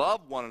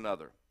 Love one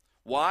another.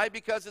 Why?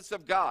 Because it's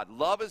of God.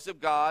 Love is of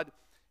God,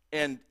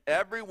 and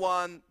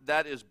everyone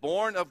that is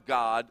born of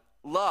God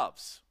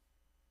loves.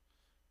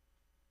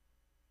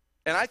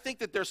 And I think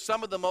that there's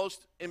some of the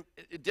most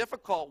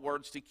difficult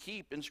words to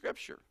keep in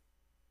Scripture.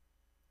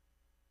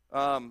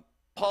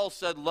 Paul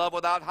said, love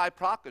without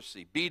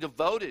hypocrisy. Be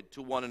devoted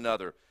to one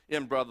another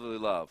in brotherly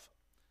love.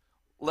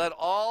 Let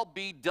all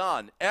be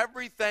done.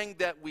 Everything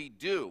that we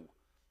do,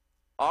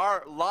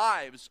 our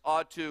lives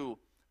ought to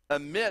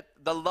emit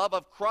the love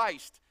of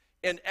Christ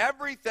in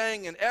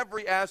everything, in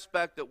every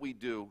aspect that we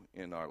do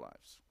in our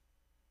lives.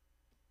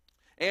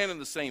 And in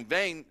the same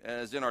vein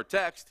as in our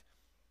text,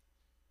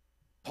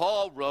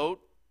 Paul wrote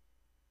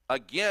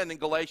again in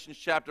Galatians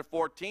chapter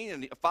 14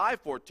 and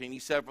 5:14, he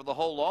said, for the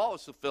whole law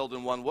is fulfilled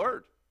in one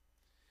word.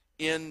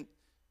 In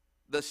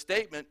the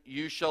statement,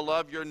 you shall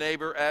love your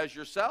neighbor as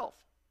yourself.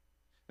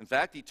 In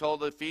fact, he told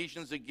the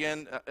Ephesians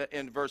again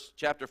in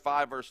chapter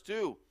 5, verse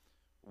 2,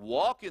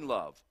 walk in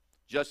love,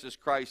 just as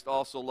Christ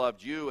also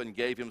loved you and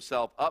gave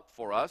himself up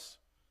for us.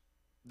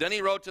 Then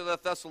he wrote to the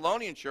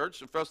Thessalonian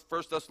church in 1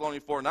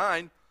 Thessalonians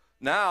 4:9,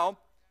 now,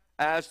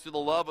 as to the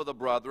love of the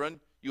brethren,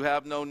 you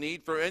have no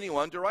need for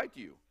anyone to write to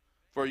you,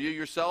 for you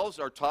yourselves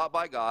are taught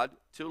by God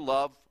to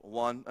love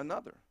one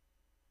another.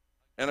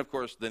 And of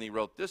course, then he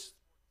wrote this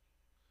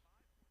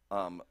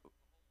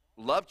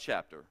love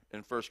chapter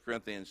in 1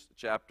 Corinthians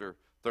chapter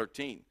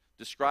 13,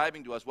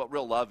 describing to us what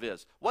real love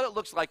is, what it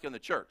looks like in the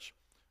church.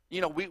 You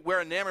know,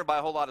 we're enamored by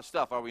a whole lot of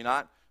stuff, are we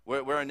not?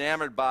 We're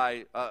enamored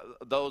by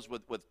those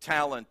with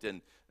talent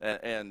and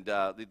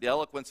the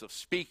eloquence of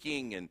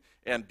speaking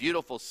and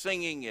beautiful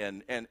singing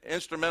and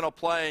instrumental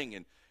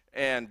playing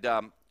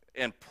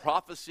and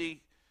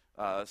prophecy.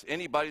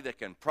 Anybody that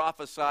can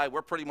prophesy,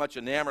 we're pretty much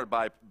enamored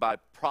by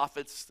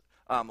prophets.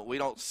 We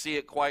don't see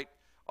it quite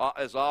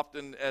as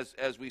often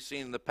as we've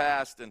seen in the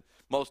past, and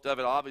most of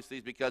it obviously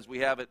is because we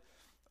have it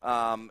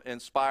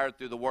inspired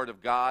through the Word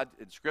of God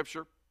in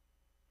Scripture.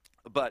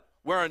 But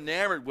we're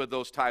enamored with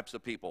those types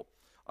of people.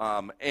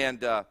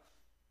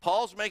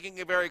 Paul's making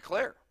it very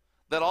clear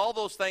that all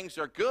those things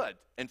are good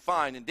and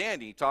fine and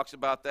dandy. He talks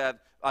about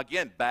that,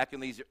 again, back in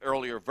these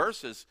earlier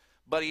verses.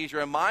 But he's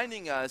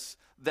reminding us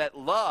that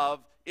love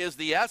is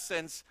the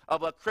essence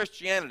of what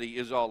Christianity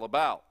is all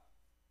about.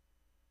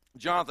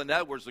 Jonathan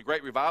Edwards, the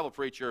great revival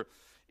preacher,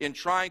 in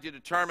trying to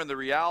determine the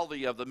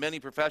reality of the many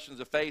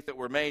professions of faith that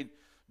were made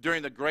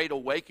during the Great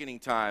Awakening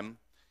time,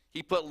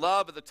 he put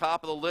love at the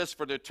top of the list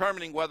for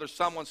determining whether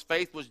someone's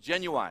faith was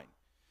genuine.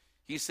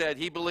 He said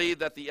he believed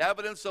that the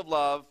evidence of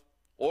love,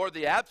 or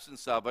the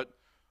absence of it,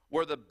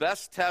 were the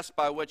best test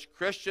by which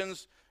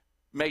Christians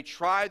may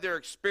try their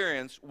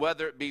experience,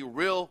 whether it be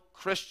real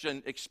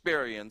Christian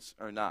experience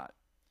or not.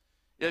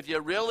 If you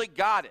really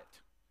got it,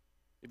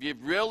 if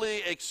you've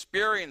really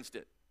experienced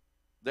it,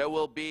 there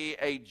will be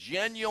a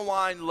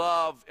genuine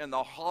love in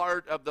the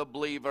heart of the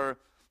believer,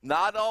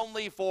 not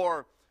only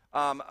for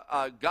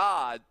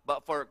God,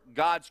 but for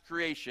God's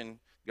creation,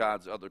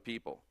 God's other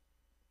people.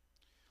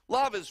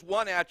 Love is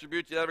one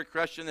attribute that every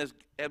Christian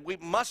and we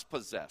must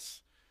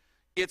possess.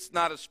 It's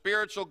not a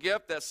spiritual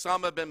gift that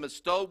some have been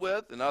bestowed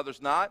with and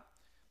others not.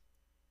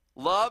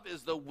 Love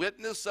is the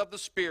witness of the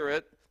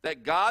Spirit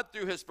that God,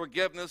 through his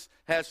forgiveness,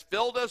 has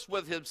filled us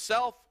with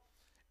himself,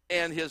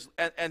 and his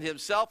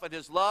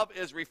love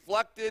is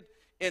reflected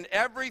in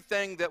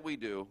everything that we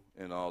do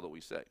and all that we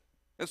say.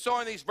 And so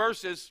in these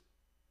verses,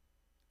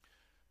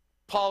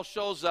 Paul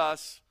shows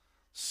us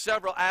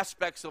several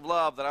aspects of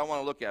love that I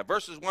want to look at.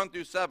 Verses 1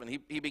 through 7,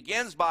 he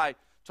begins by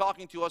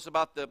talking to us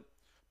about the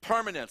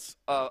permanence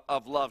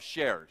of love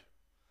shared.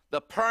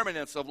 The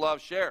permanence of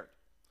love shared.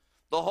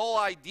 The whole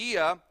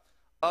idea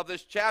of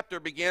this chapter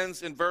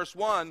begins in verse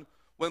 1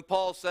 when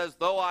Paul says,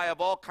 though I have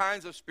all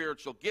kinds of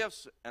spiritual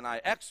gifts and I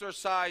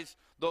exercise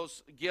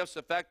those gifts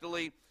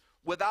effectively,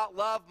 without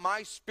love,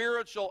 my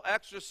spiritual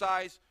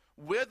exercise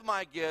with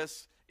my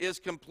gifts is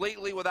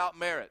completely without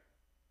merit.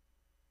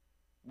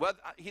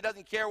 He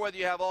doesn't care whether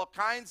you have all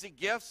kinds of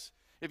gifts.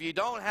 If you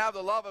don't have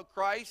the love of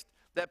Christ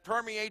that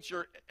permeates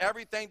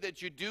everything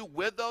that you do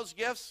with those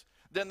gifts,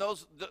 then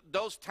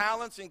those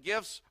talents and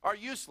gifts are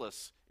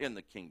useless in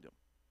the kingdom.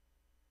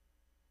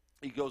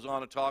 He goes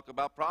on to talk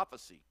about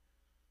prophecy,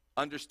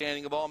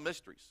 understanding of all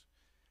mysteries,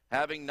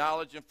 having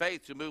knowledge and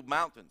faith to move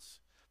mountains,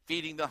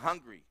 feeding the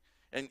hungry,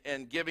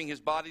 and giving his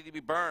body to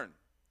be burned.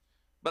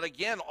 But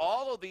again,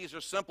 all of these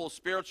are simple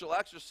spiritual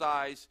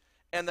exercise,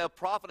 and they'll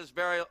profit us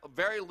very,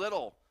 very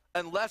little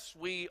unless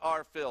we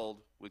are filled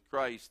with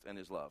Christ and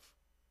his love.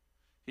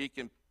 He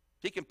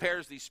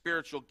compares these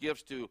spiritual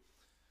gifts to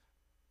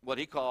what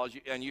he calls,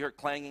 and you hear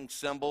clanging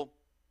cymbal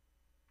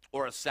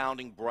or a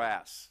sounding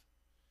brass.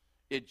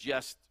 It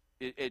just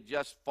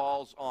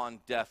falls on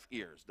deaf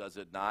ears, does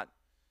it not?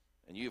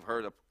 And you've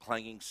heard a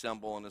clanging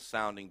cymbal and a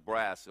sounding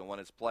brass, and when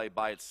it's played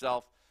by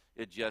itself,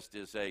 it's just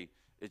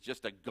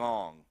a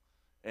gong.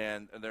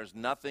 And there's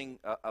nothing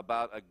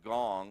about a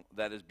gong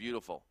that is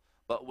beautiful.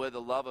 But with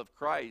the love of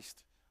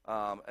Christ,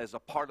 as a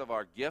part of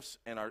our gifts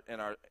and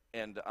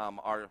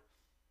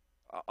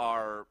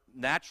our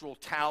natural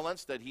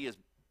talents that he has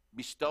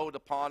bestowed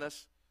upon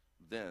us,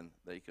 then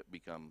they could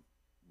become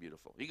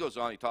beautiful. He goes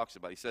on, he talks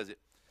about, he says it,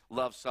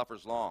 love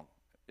suffers long.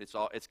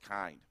 It's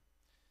kind.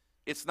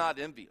 It's not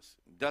envious.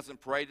 It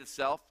doesn't parade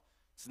itself.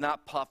 It's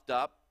not puffed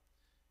up.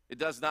 It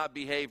does not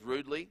behave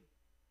rudely.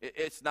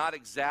 It's not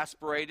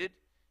exasperated.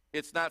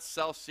 It's not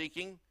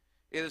self-seeking.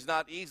 It is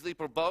not easily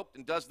provoked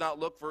and does not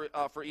look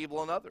for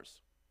evil in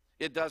others.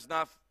 It does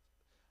not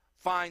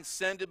find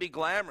sin to be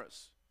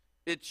glamorous.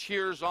 It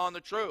cheers on the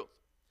truth.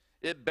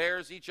 It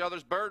bears each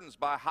other's burdens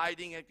by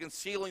hiding and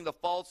concealing the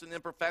faults and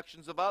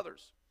imperfections of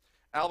others.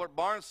 Albert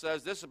Barnes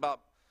says this about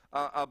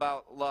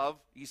love.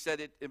 He said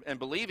it, and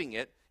believing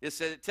it, it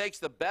said it takes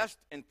the best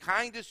and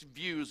kindest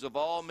views of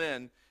all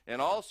men in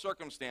all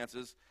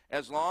circumstances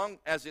as long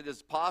as it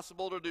is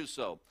possible to do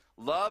so.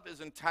 Love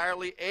is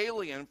entirely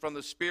alien from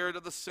the spirit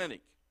of the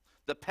cynic,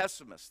 the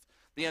pessimist,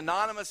 the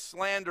anonymous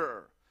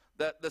slanderer,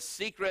 the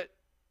secret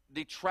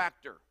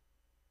detractor.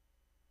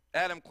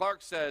 Adam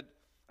Clark said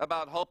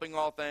about hoping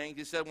all things,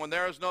 he said, when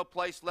there is no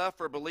place left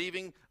for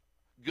believing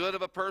good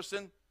of a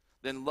person,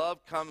 then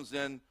love comes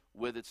in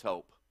with its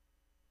hope.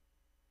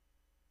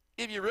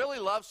 If you really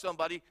love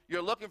somebody,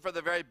 you're looking for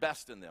the very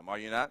best in them, are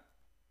you not?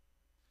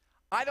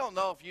 I don't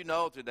know if you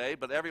know today,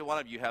 but every one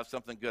of you have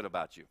something good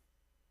about you.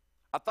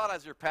 I thought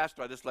as your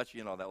pastor, I'd just let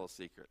you know that little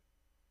secret.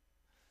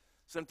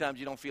 Sometimes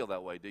you don't feel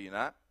that way, do you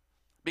not?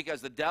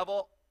 Because the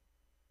devil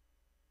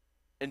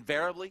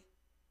invariably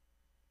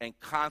and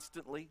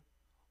constantly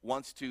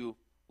wants to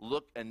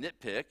look and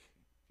nitpick,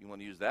 if you want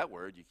to use that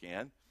word, you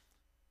can,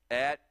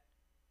 at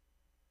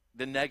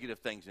the negative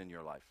things in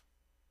your life.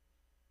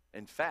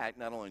 In fact,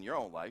 not only in your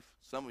own life,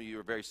 some of you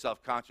are very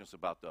self-conscious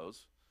about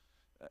those,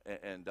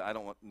 and I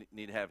don't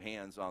need to have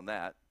hands on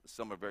that.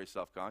 Some are very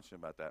self-conscious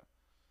about that.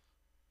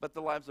 But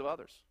the lives of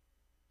others.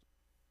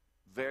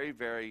 Very,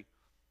 very,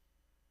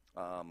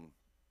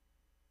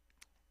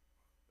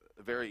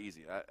 very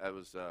easy. I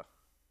was,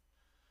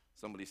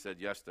 somebody said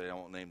yesterday, I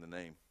won't name the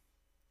name,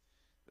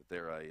 that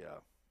they're a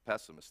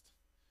pessimist.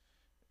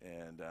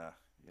 And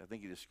I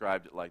think he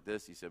described it like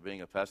this. He said,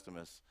 being a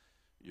pessimist,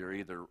 you're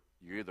either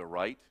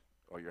right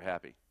or you're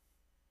happy.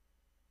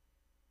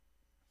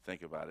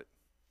 Think about it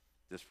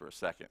just for a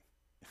second,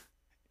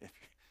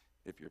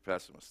 if you're a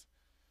pessimist.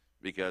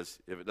 Because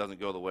if it doesn't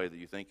go the way that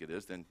you think it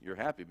is, then you're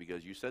happy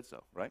because you said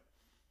so, right?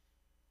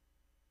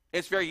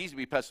 It's very easy to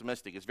be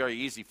pessimistic. It's very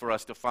easy for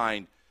us to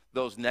find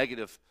those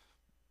negative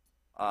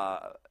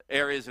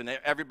areas in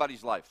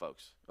everybody's life,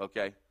 folks,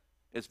 okay?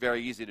 It's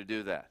very easy to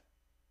do that.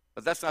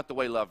 But that's not the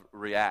way love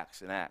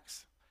reacts and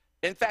acts.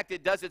 In fact,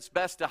 it does its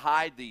best to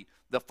hide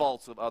the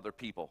faults of other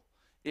people.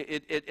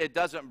 It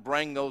doesn't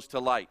bring those to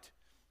light.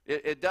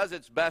 It does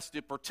its best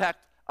to protect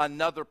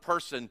another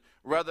person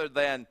rather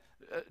than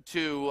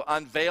to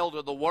unveil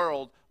to the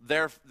world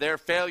their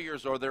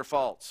failures or their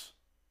faults.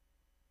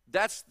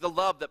 That's the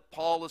love that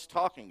Paul is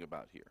talking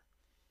about here.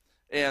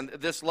 And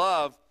this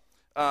love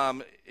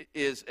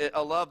is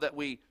a love that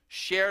we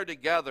share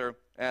together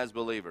as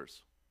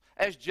believers.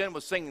 As Jen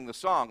was singing the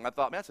song, I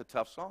thought, man, that's a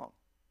tough song.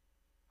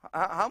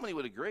 How many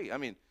would agree? I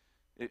mean,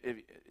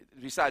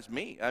 besides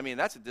me, I mean,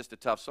 that's just a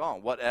tough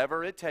song.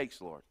 Whatever it takes,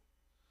 Lord.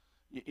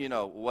 You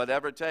know,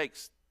 whatever it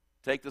takes.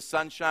 Take the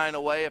sunshine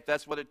away if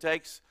that's what it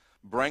takes.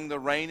 Bring the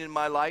rain in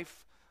my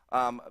life.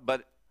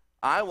 But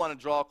I want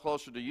to draw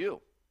closer to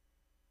you.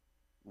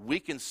 We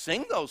can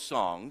sing those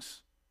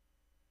songs,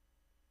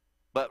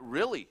 but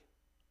really,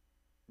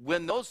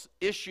 when those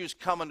issues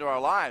come into our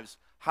lives,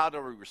 how do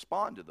we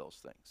respond to those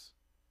things?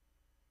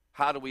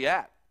 How do we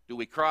act? Do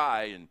we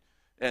cry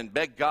and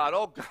beg God,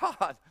 oh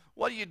God,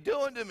 what are you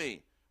doing to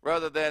me?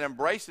 Rather than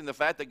embracing the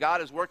fact that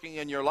God is working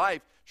in your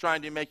life,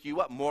 trying to make you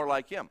what? More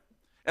like Him.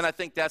 And I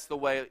think that's the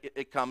way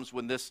it comes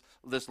when this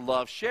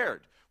love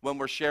shared. When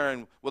we're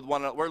sharing with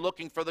one another, we're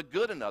looking for the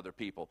good in other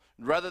people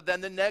rather than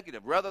the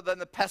negative, rather than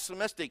the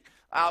pessimistic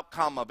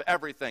outcome of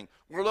everything.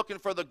 We're looking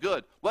for the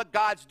good, what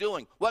God's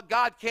doing, what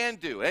God can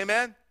do.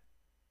 Amen?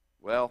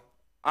 Well,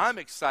 I'm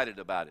excited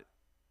about it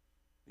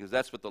because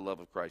that's what the love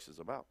of Christ is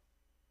about.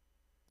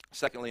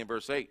 Secondly, in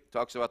verse 8, it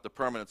talks about the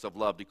permanence of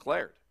love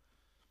declared.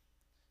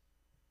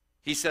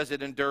 He says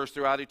it endures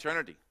throughout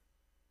eternity.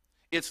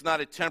 It's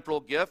not a temporal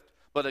gift,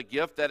 but a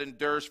gift that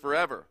endures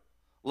forever.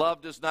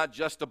 Love does not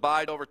just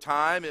abide over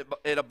time,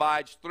 it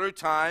abides through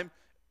time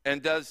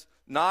and does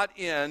not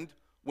end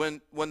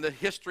when the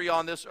history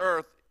on this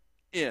earth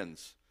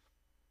ends.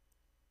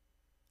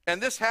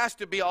 And this has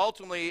to be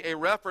ultimately a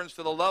reference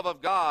to the love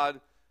of God,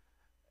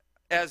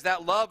 as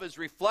that love is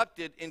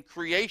reflected in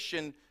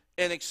creation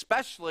and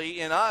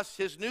especially in us,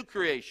 His new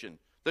creation,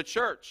 the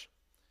church.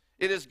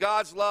 It is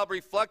God's love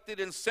reflected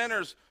in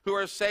sinners who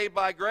are saved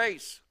by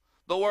grace.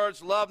 The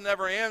words love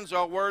never ends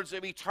are words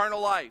of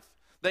eternal life.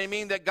 They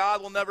mean that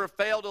God will never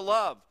fail to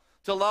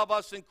love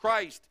us in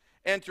Christ,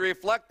 and to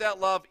reflect that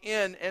love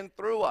in and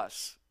through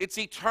us. It's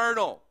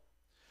eternal.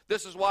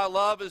 This is why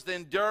love is the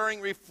enduring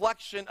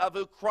reflection of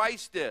who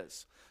Christ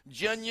is.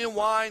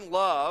 Genuine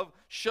love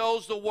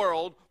shows the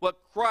world what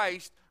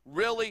Christ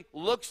really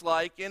looks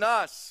like in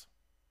us.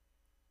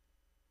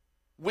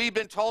 We've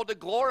been told to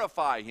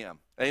glorify him.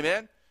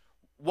 Amen?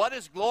 What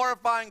is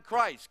glorifying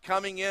Christ?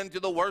 Coming into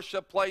the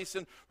worship place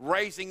and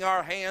raising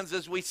our hands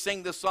as we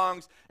sing the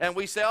songs, and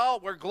we say, oh,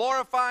 we're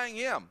glorifying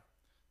him.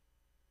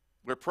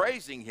 We're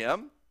praising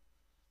him.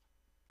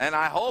 And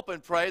I hope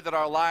and pray that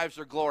our lives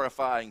are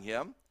glorifying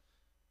him.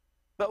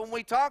 But when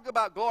we talk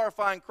about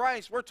glorifying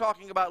Christ, we're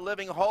talking about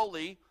living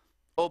holy,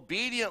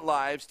 obedient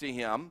lives to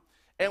him,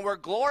 and we're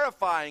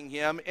glorifying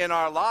him in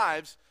our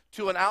lives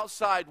to an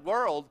outside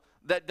world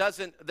that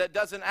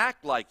doesn't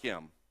act like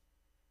him.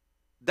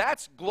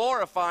 That's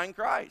glorifying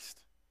Christ.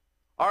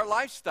 Our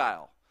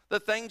lifestyle, the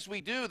things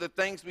we do, the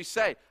things we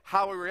say,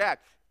 how we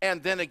react.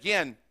 And then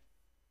again,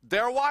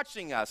 they're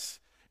watching us,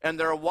 and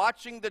they're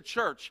watching the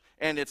church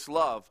and its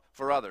love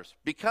for others.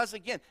 Because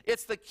again,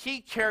 it's the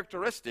key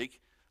characteristic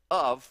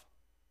of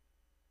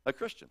a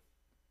Christian.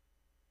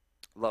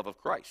 Love of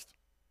Christ.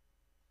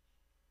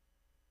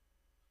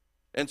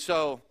 And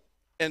so,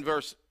 in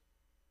verse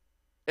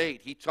 8,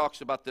 he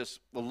talks about this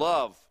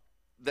love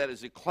that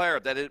is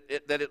declared, that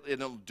it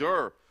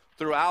endure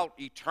throughout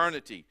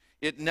eternity.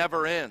 It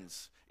never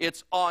ends.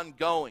 It's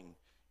ongoing.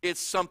 It's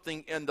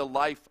something in the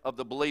life of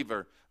the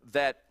believer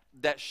that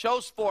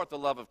shows forth the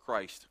love of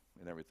Christ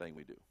in everything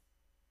we do.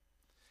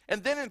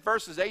 And then in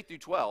verses 8 through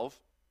 12,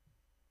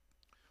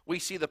 we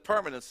see the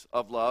permanence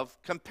of love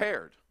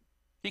compared.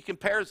 He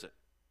compares it.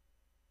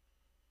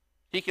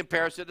 He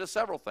compares it to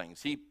several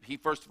things. He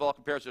first of all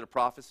compares it to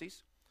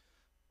prophecies.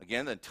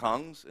 Again, the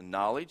tongues and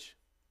knowledge.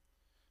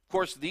 Of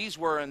course, these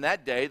were in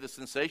that day the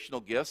sensational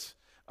gifts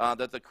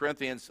that the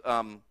Corinthians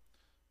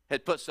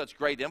had put such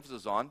great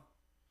emphasis on.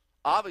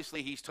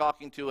 Obviously, he's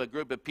talking to a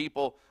group of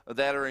people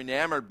that are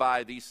enamored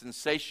by these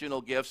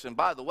sensational gifts. And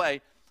by the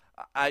way,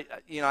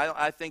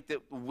 I think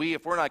that we,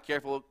 if we're not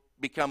careful,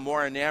 become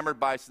more enamored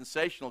by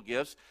sensational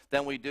gifts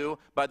than we do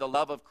by the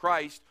love of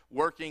Christ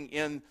working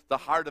in the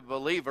heart of a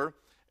believer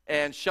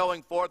and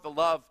showing forth the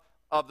love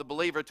of the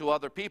believer to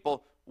other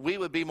people. We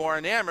would be more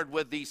enamored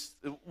with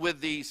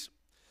these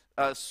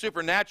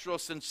supernatural,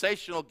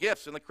 sensational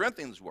gifts than the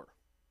Corinthians were.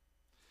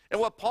 And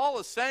what Paul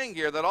is saying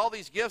here, that all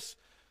these gifts,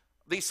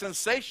 these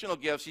sensational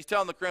gifts, he's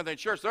telling the Corinthian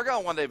church, they're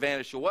going to one day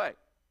vanish away.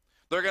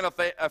 They're going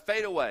to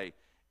fade away.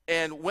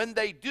 And when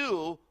they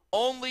do,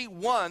 only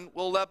one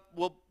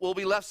will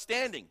be left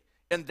standing.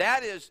 And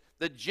that is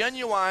the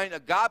genuine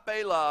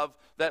agape love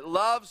that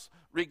loves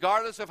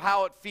regardless of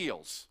how it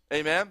feels.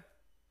 Amen?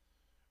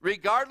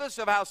 Regardless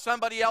of how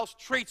somebody else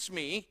treats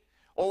me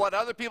or what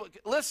other people...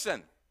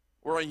 Listen,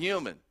 we're a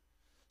human.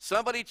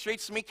 Somebody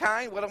treats me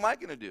kind, what am I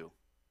going to do?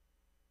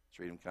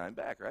 Treat them kind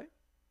back, right?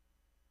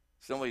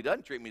 Somebody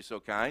doesn't treat me so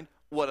kind,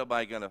 what am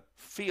I going to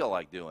feel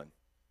like doing?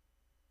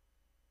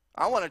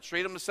 I want to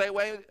treat them the same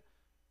way.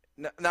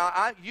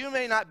 Now, you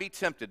may not be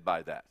tempted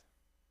by that,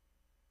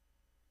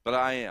 but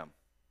I am.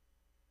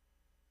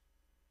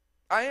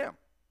 I am.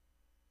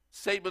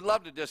 Satan would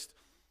love to just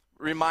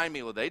remind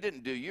me, well, they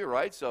didn't do you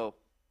right, so...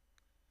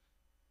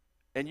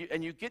 And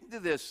you get into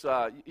this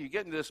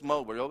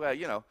mode where,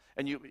 okay,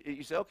 and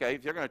you say, okay,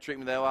 if they're going to treat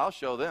me that way, I'll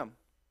show them.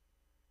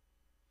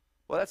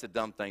 Well, that's a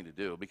dumb thing to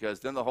do, because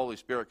then the Holy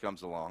Spirit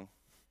comes along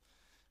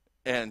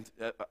and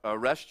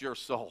arrests your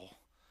soul.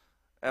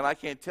 And I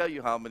can't tell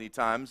you how many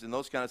times in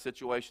those kind of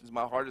situations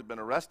my heart has been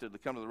arrested to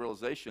come to the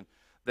realization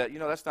that,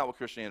 that's not what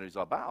Christianity is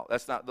all about.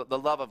 That's not, the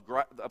love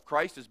of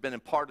Christ has been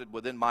imparted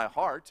within my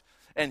heart,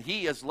 and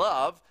he is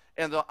love,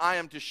 and I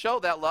am to show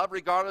that love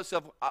regardless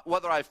of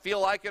whether I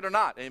feel like it or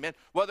not, amen?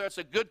 Whether it's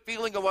a good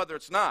feeling or whether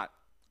it's not.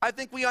 I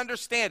think we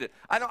understand it.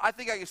 I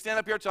think I can stand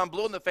up here until I'm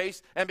blue in the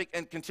face and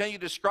continue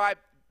to describe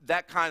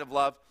that kind of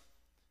love,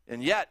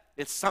 and yet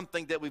it's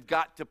something that we've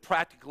got to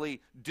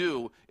practically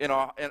do in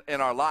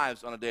our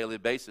lives on a daily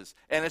basis.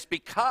 And it's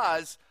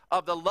because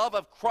of the love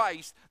of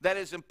Christ that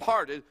is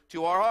imparted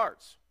to our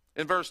hearts.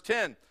 In verse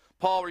 10,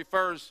 Paul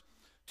refers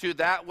to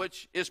that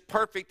which is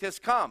perfect has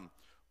come.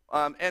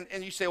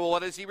 And you say, well,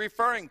 what is he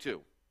referring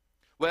to?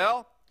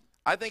 Well,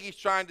 I think he's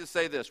trying to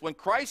say this. When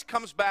Christ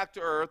comes back to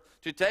earth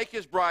to take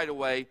his bride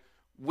away,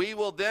 we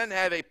will then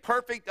have a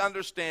perfect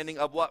understanding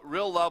of what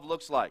real love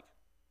looks like.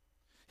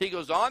 He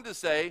goes on to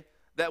say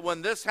that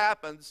when this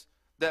happens,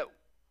 that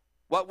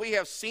what we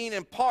have seen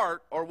in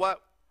part, or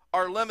what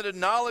our limited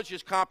knowledge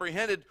is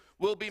comprehended,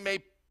 will be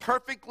made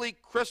perfectly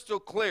crystal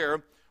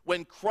clear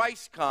when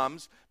Christ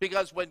comes,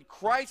 because when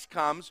Christ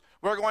comes,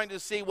 we're going to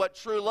see what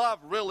true love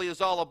really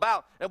is all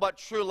about and what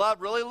true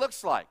love really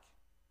looks like.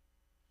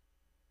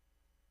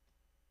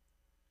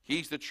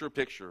 He's the true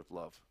picture of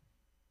love.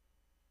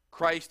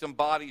 Christ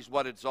embodies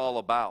what it's all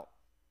about.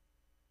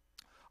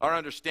 Our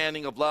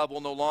understanding of love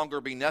will no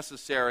longer be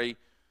necessary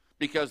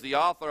because the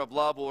author of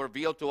love will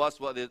reveal to us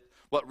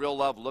what real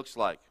love looks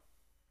like.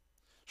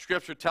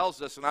 Scripture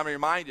tells us, and I'm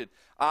reminded,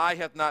 eye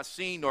hath not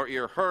seen nor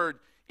ear heard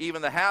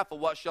even the half of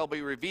what shall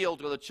be revealed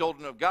to the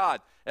children of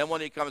God. And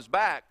when he comes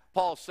back,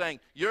 Paul's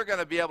saying, you're going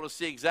to be able to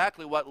see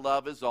exactly what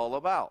love is all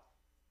about.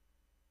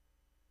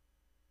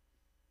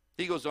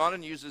 He goes on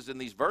and uses in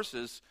these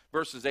verses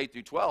 8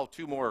 through 12,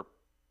 two more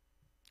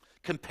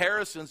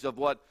comparisons of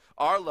what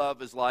our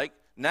love is like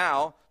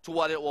now to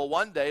what it will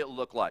one day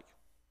look like.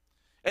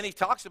 And he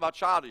talks about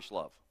childish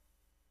love.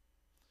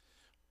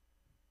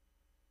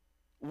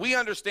 We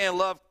understand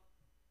love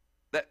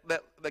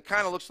that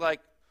kind of looks like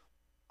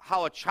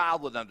how a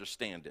child would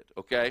understand it,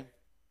 okay?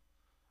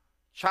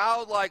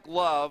 Childlike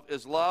love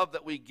is love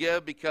that we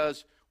give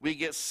because we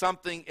get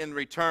something in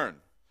return.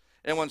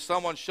 And when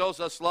someone shows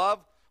us love,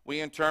 we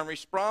in turn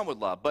respond with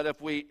love. But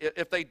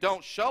if they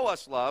don't show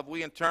us love,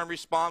 we in turn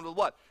respond with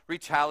what?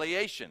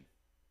 Retaliation.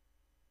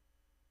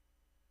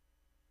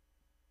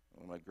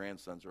 Well, my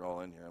grandsons are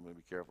all in here. I'm going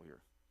to be careful here.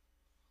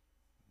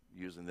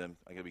 Using them,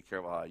 I got to be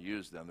careful how I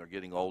use them. They're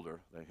getting older.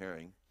 They're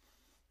hearing,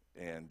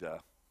 and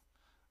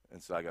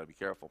so I got to be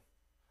careful.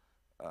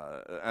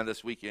 And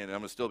this weekend, I'm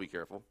going to still be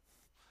careful.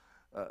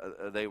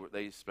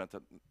 They spent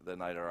the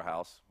night at our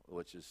house,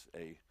 which is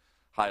a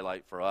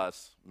highlight for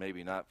us,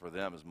 maybe not for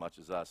them as much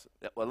as us.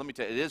 Well, let me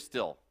tell you, it is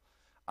still.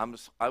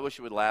 I wish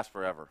it would last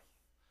forever.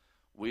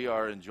 We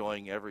are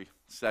enjoying every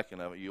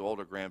second of it. You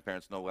older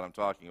grandparents know what I'm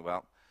talking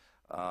about.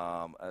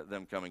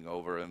 Them coming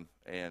over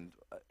and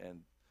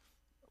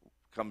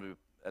coming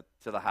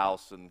to the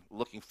house and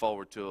looking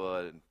forward to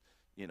it, and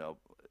you know,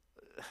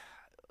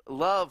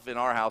 love in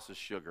our house is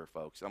sugar,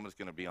 folks. I'm just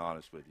going to be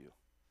honest with you.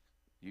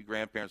 You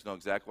grandparents know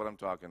exactly what I'm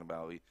talking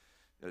about.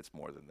 It's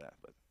more than that,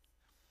 but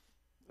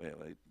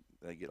anyway,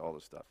 they get all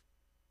this stuff.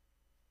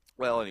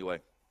 Well, anyway,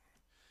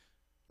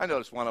 I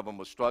noticed one of them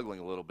was struggling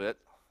a little bit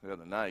the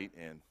other night,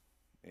 and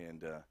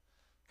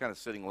kind of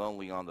sitting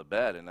lonely on the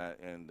bed, and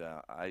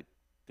I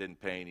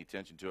didn't pay any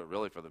attention to it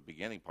really for the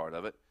beginning part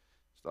of it.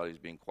 Just thought he was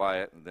being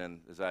quiet, and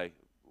then as I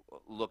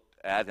looked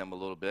at him a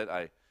little bit,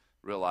 I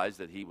realized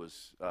that he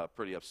was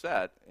pretty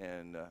upset,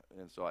 and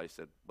so I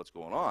said, "What's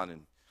going on?"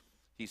 And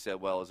he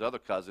said, well, his other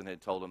cousin had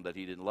told him that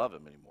he didn't love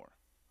him anymore,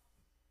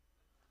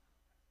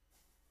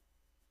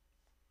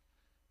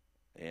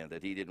 and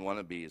that he didn't want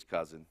to be his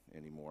cousin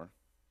anymore.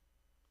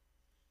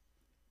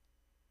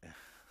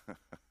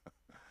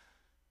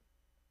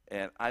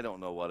 And I don't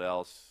know what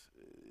else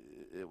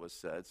it was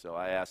said, so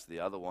I asked the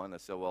other one. I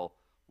said, well,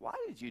 why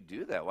did you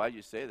do that? Why did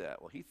you say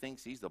that? Well, he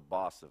thinks he's the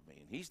boss of me,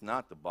 and he's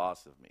not the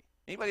boss of me.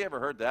 Anybody ever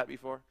heard that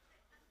before?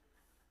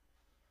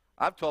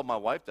 I've told my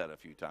wife that a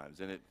few times,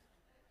 and it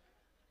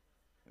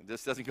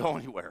just doesn't go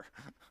anywhere.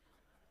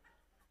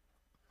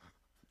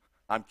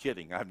 I'm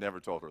kidding. I've never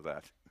told her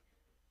that.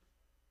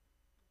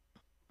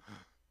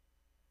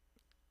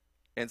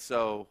 And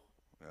so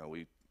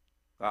we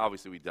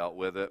dealt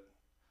with it,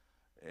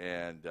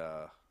 and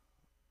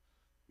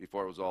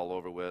before it was all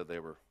over with, they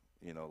were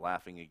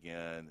laughing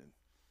again, and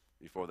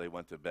before they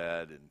went to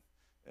bed,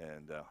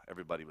 and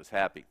everybody was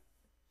happy.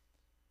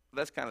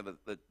 That's kind of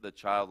the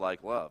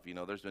childlike love.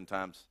 There's been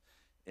times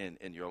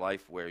in your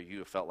life where you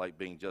have felt like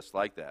being just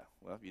like that.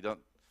 Well, if you don't,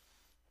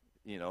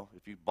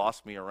 if you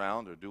boss me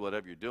around or do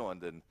whatever you're doing,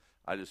 then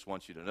I just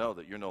want you to know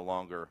that you're no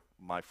longer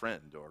my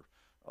friend,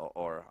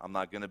 or I'm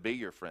not going to be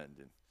your friend.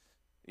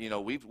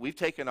 And we've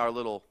taken our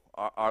little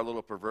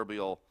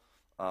proverbial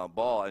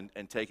ball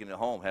and taken it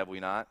home, have we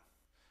not?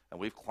 And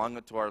we've clung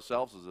it to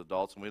ourselves as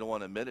adults, and we don't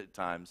want to admit it at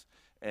times.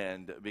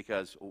 And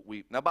because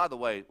now, by the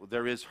way,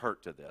 there is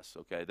hurt to this.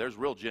 Okay, there's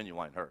real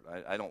genuine hurt.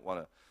 I don't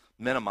want to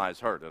minimize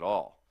hurt at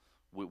all.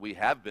 We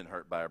have been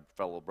hurt by our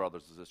fellow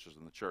brothers and sisters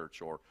in the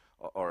church, or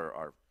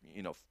our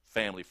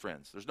family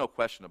friends. There's no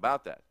question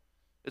about that.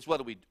 It's what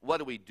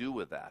do we do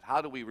with that?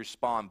 How do we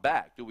respond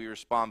back? Do we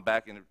respond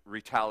back in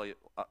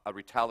a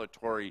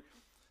retaliatory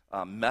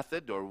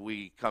method, or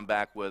we come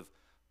back with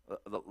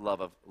the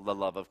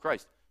love of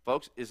Christ?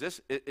 Folks, is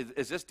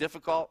this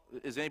difficult?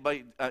 Is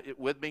anybody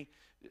with me?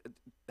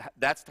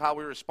 That's how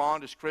we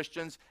respond as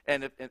Christians.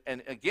 And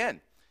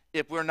again,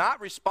 if we're not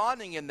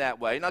responding in that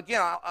way, now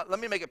again, let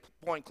me make a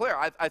point clear.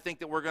 I think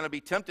that we're going to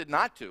be tempted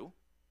not to.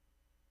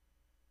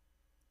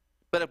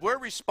 But if we're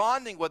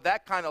responding with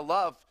that kind of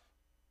love,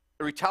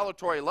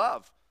 retaliatory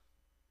love,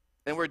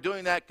 and we're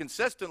doing that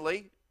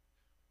consistently,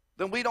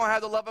 then we don't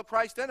have the love of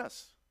Christ in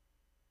us.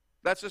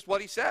 That's just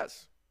what he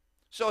says.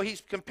 So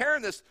he's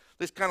comparing this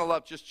kind of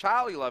love, just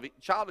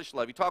childish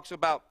love. He talks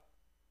about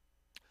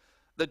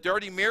the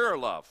dirty mirror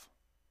love.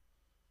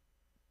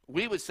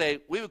 We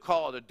would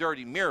call it a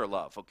dirty mirror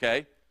love,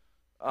 okay?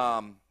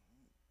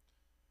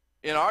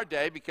 In our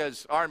day,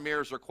 because our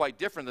mirrors are quite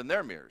different than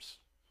their mirrors.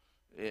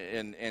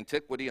 In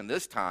antiquity, in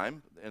this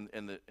time,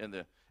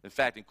 in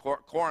fact, in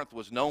Corinth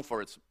was known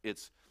for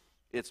its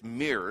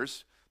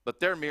mirrors, but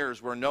their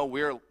mirrors were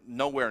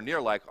nowhere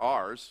near like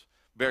ours.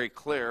 Very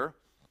clear.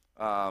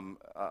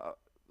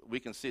 We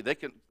can see they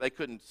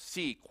couldn't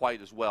see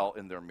quite as well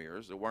in their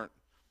mirrors. They weren't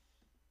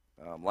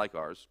like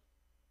ours,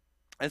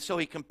 and so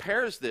he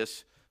compares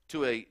this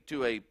to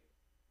a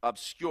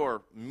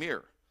obscure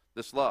mirror.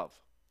 This love,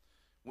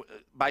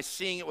 by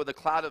seeing it with a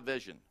cloud of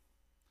vision,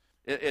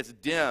 it's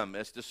dim,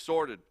 it's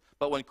distorted.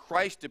 But when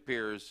Christ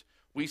appears,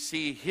 we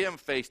see him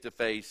face to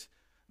face.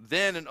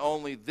 Then and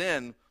only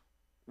then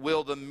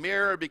will the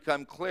mirror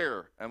become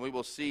clear, and we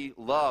will see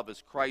love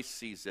as Christ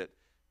sees it,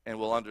 and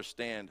we'll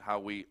understand how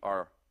we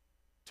are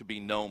to be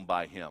known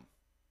by him.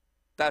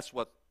 That's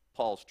what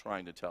Paul's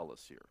trying to tell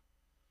us here.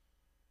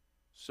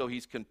 So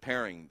he's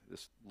comparing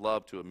this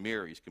love to a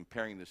mirror. He's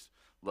comparing this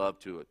love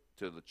to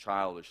the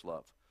childish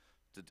love,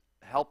 to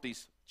help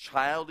these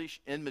childish,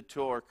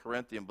 immature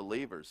Corinthian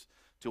believers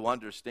to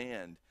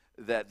understand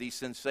that these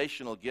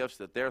sensational gifts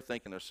that they're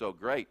thinking are so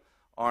great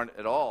aren't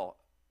at all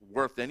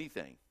worth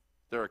anything.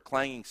 They're a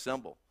clanging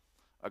cymbal,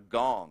 a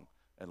gong,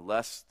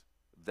 unless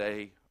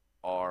they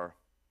are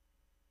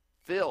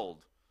filled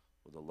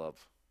with the love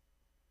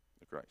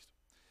of Christ.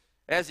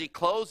 As he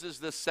closes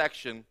this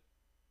section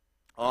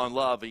on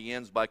love, he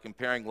ends by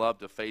comparing love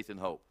to faith and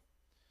hope.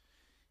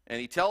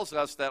 And he tells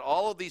us that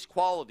all of these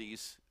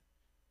qualities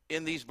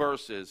in these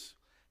verses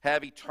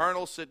have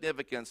eternal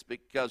significance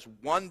because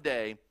one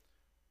day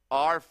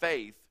our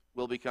faith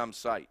will become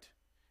sight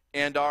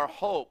and our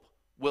hope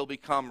will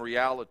become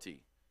reality.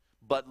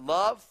 But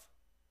love,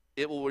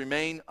 it will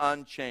remain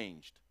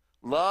unchanged.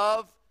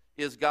 Love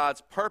is God's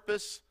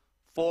purpose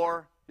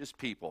for his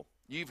people.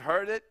 You've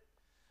heard it,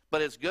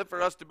 but it's good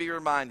for us to be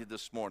reminded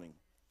this morning.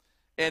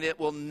 And it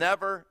will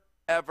never,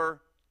 ever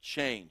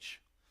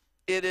change.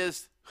 It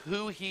is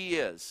who he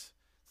is.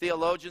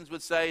 Theologians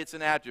would say it's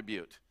an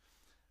attribute.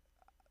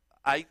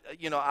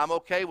 I'm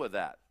okay with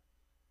that.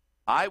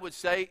 I would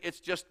say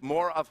it's just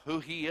more of who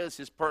he is,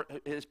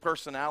 his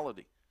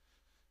personality.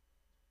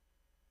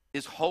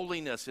 Is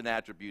holiness an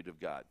attribute of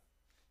God?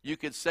 You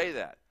could say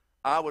that.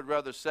 I would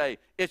rather say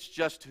it's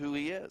just who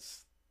he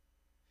is.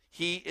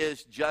 He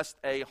is just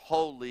a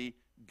holy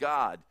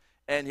God,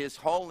 and his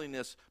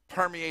holiness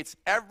permeates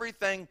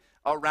everything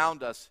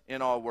around us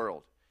in our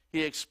world.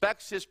 He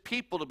expects his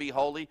people to be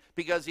holy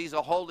because he's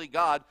a holy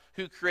God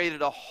who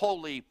created a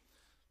holy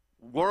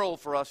world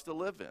for us to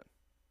live in.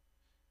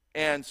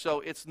 And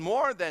so it's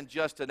more than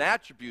just an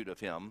attribute of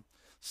him,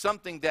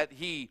 something that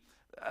he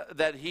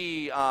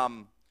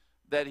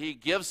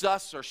gives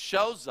us or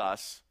shows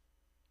us.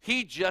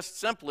 He just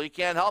simply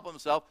can't help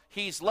himself.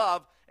 He's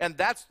love, and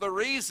that's the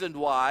reason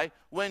why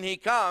when he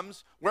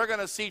comes, we're going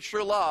to see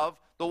true love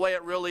the way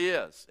it really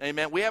is.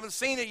 Amen. We haven't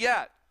seen it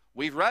yet.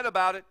 We've read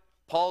about it.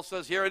 Paul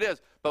says here it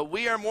is. But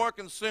we are more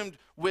consumed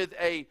with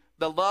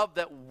the love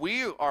that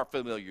we are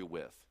familiar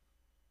with.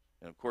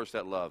 And of course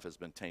that love has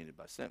been tainted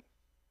by sin.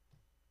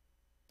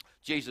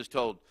 Jesus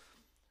told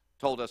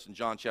us in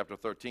John chapter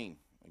 13,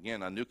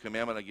 again, a new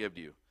commandment I give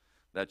to you,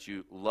 that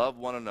you love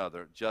one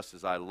another just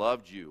as I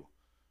loved you.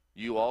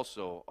 You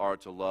also are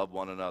to love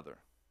one another.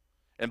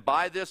 And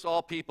by this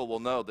all people will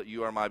know that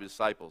you are my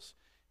disciples,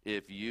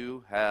 if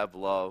you have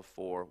love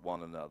for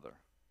one another.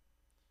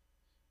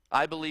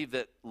 I believe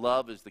that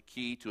love is the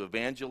key to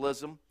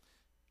evangelism,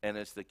 and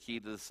it's the key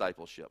to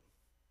discipleship.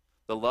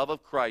 The love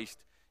of Christ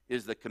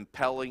is the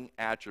compelling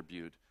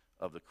attribute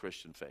of the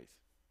Christian faith.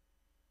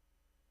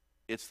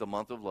 It's the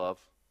month of love.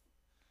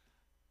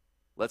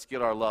 Let's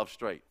get our love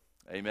straight.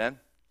 Amen.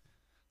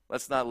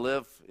 Let's not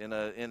live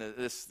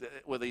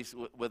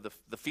with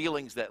the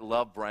feelings that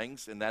love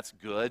brings, and that's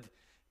good,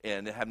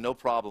 and have no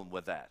problem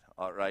with that.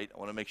 All right, I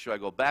want to make sure I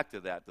go back to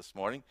that this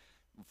morning.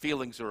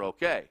 Feelings are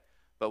okay,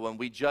 but when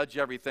we judge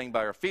everything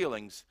by our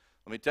feelings,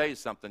 let me tell you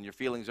something: your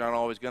feelings aren't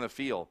always going to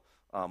feel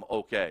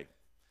okay,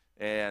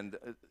 and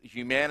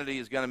humanity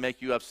is going to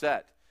make you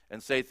upset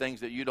and say things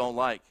that you don't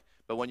like.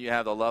 But when you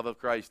have the love of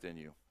Christ in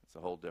you, it's a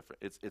whole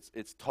different.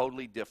 It's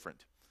totally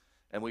different,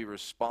 and we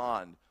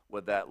respond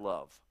with that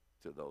love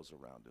to those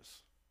around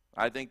us.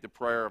 I think the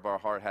prayer of our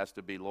heart has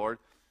to be, Lord,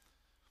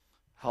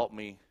 help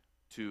me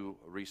to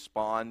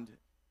respond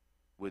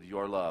with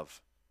your love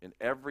in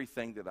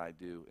everything that I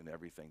do and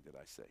everything that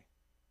I say.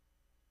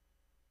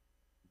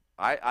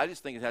 I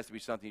just think it has to be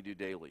something you do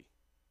daily.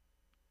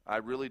 I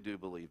really do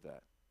believe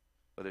that.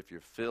 But if you're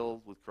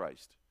filled with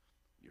Christ,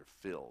 you're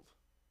filled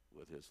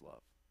with his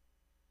love.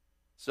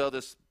 So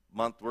this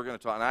month we're going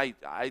to talk,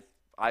 and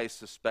I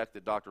suspect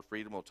that Dr.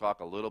 Friedman will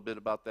talk a little bit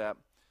about that.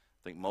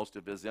 I think most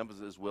of his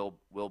emphasis will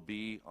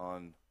be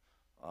on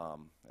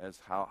as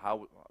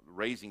how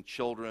raising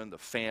children, the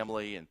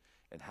family, and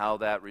how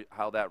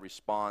that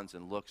responds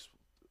and looks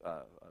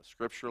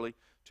scripturally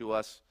to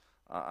us.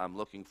 I'm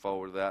looking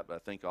forward to that, but I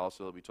think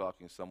also he'll be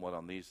talking somewhat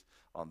on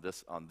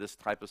this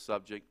type of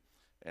subject,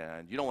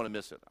 and you don't want to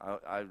miss it.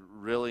 I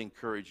really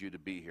encourage you to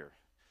be here.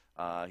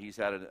 He's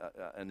had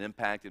an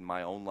impact in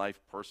my own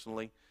life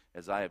personally,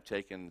 as I have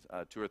taken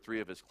 2 or 3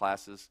 of his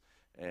classes.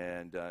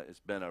 And it's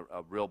been a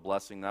real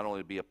blessing not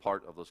only to be a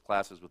part of those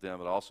classes with him,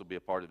 but also be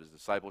a part of his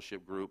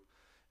discipleship group.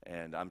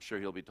 And I'm sure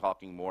he'll be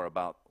talking more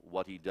about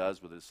what he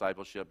does with the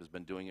discipleship. Has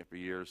been doing it for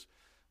years.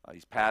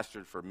 He's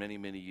pastored for many,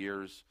 many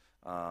years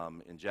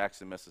in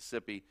Jackson,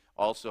 Mississippi.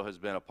 Also has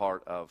been a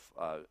part of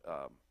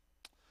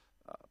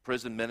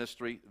prison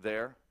ministry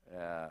there.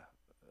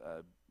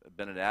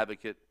 Been an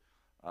advocate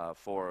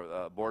for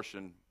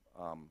abortion,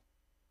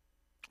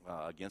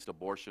 against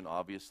abortion,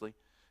 obviously,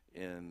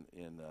 in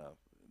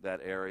that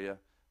area.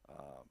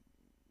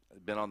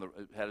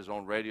 Had his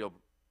own radio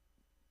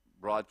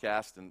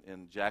broadcast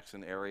in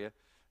Jackson area,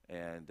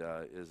 and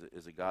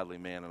is a godly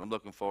man. And I'm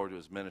looking forward to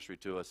his ministry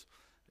to us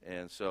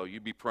And so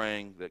you be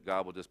praying that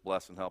God will just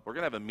bless and help. We're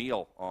going to have a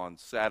meal on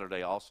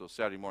Saturday also,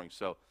 Saturday morning.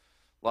 So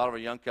a lot of our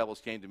young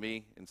couples came to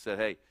me and said,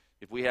 hey,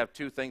 if we have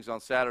 2 things on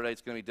Saturday,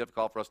 it's going to be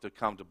difficult for us to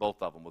come to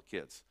both of them with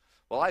kids.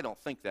 Well, I don't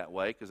think that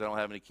way because I don't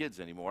have any kids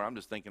anymore. I'm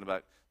just thinking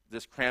about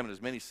just cramming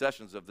as many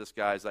sessions of this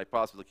guy as I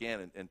possibly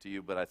can into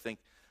you, but I think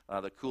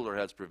the cooler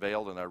heads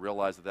prevailed, and I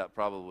realized that that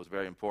probably was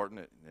very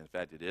important. In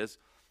fact, it is.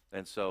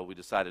 And so we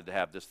decided to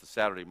have this the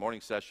Saturday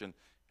morning session,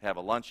 have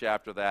a lunch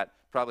after that,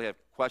 probably have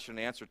question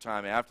and answer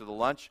time after the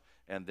lunch,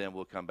 and then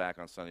we'll come back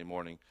on Sunday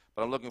morning.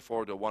 But I'm looking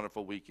forward to a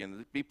wonderful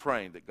weekend. Be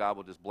praying that God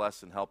will just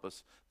bless and help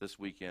us this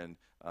weekend,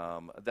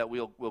 that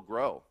we'll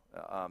grow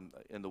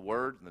in the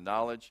Word, and the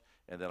knowledge,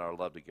 and then our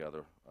love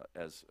together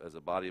as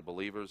a body of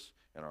believers,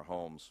 and our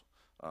homes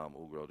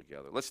will grow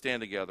together. Let's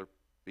stand together,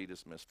 be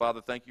dismissed.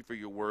 Father, thank you for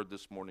your Word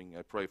this morning.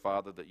 I pray,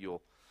 Father, that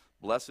you'll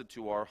bless it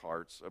to our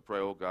hearts. I pray,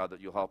 oh God,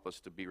 that you'll help us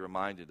to be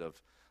reminded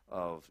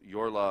of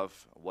your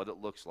love, what it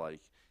looks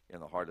like in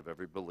the heart of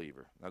every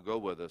believer. Now go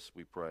with us,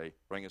 we pray.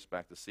 Bring us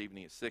back this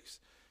evening at 6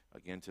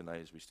 again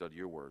tonight as we study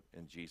your word.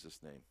 In Jesus'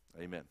 name,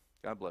 amen.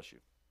 God bless you.